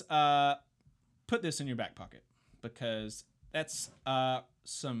employees, put this in your back pocket, because that's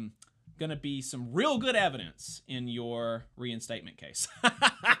going to be some real good evidence in your reinstatement case.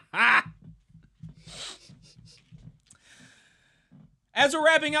 As we're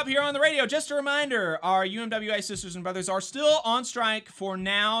wrapping up here on the radio, just a reminder, our UMWA sisters and brothers are still on strike for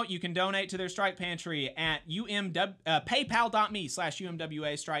now. You can donate to their strike pantry at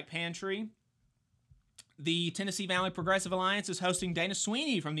paypal.me/UMWA strike pantry. The Tennessee Valley Progressive Alliance is hosting Dana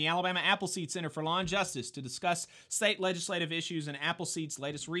Sweeney from the Alabama Appleseed Center for Law and Justice to discuss state legislative issues and Appleseed's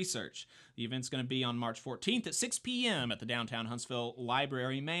latest research. The event's going to be on March 14th at 6 p.m. at the downtown Huntsville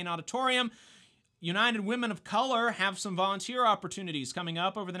Library Main Auditorium. United Women of Color have some volunteer opportunities coming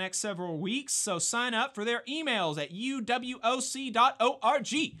up over the next several weeks, so sign up for their emails at uwoc.org.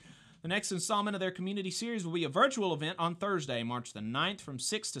 The next installment of their community series will be a virtual event on Thursday, March the 9th from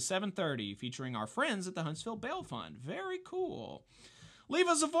 6 to 7:30, featuring our friends at the Huntsville Bail Fund. Very cool. Leave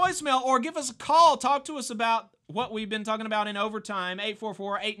us a voicemail or give us a call. Talk to us about what we've been talking about in overtime,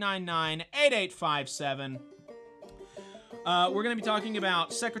 844-899-8857. We're going to be talking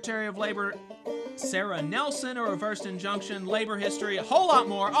about Secretary of Labor Sarah Nelson, a reversed injunction, labor history, a whole lot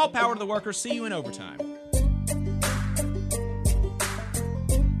more. All power to the workers. See you in overtime.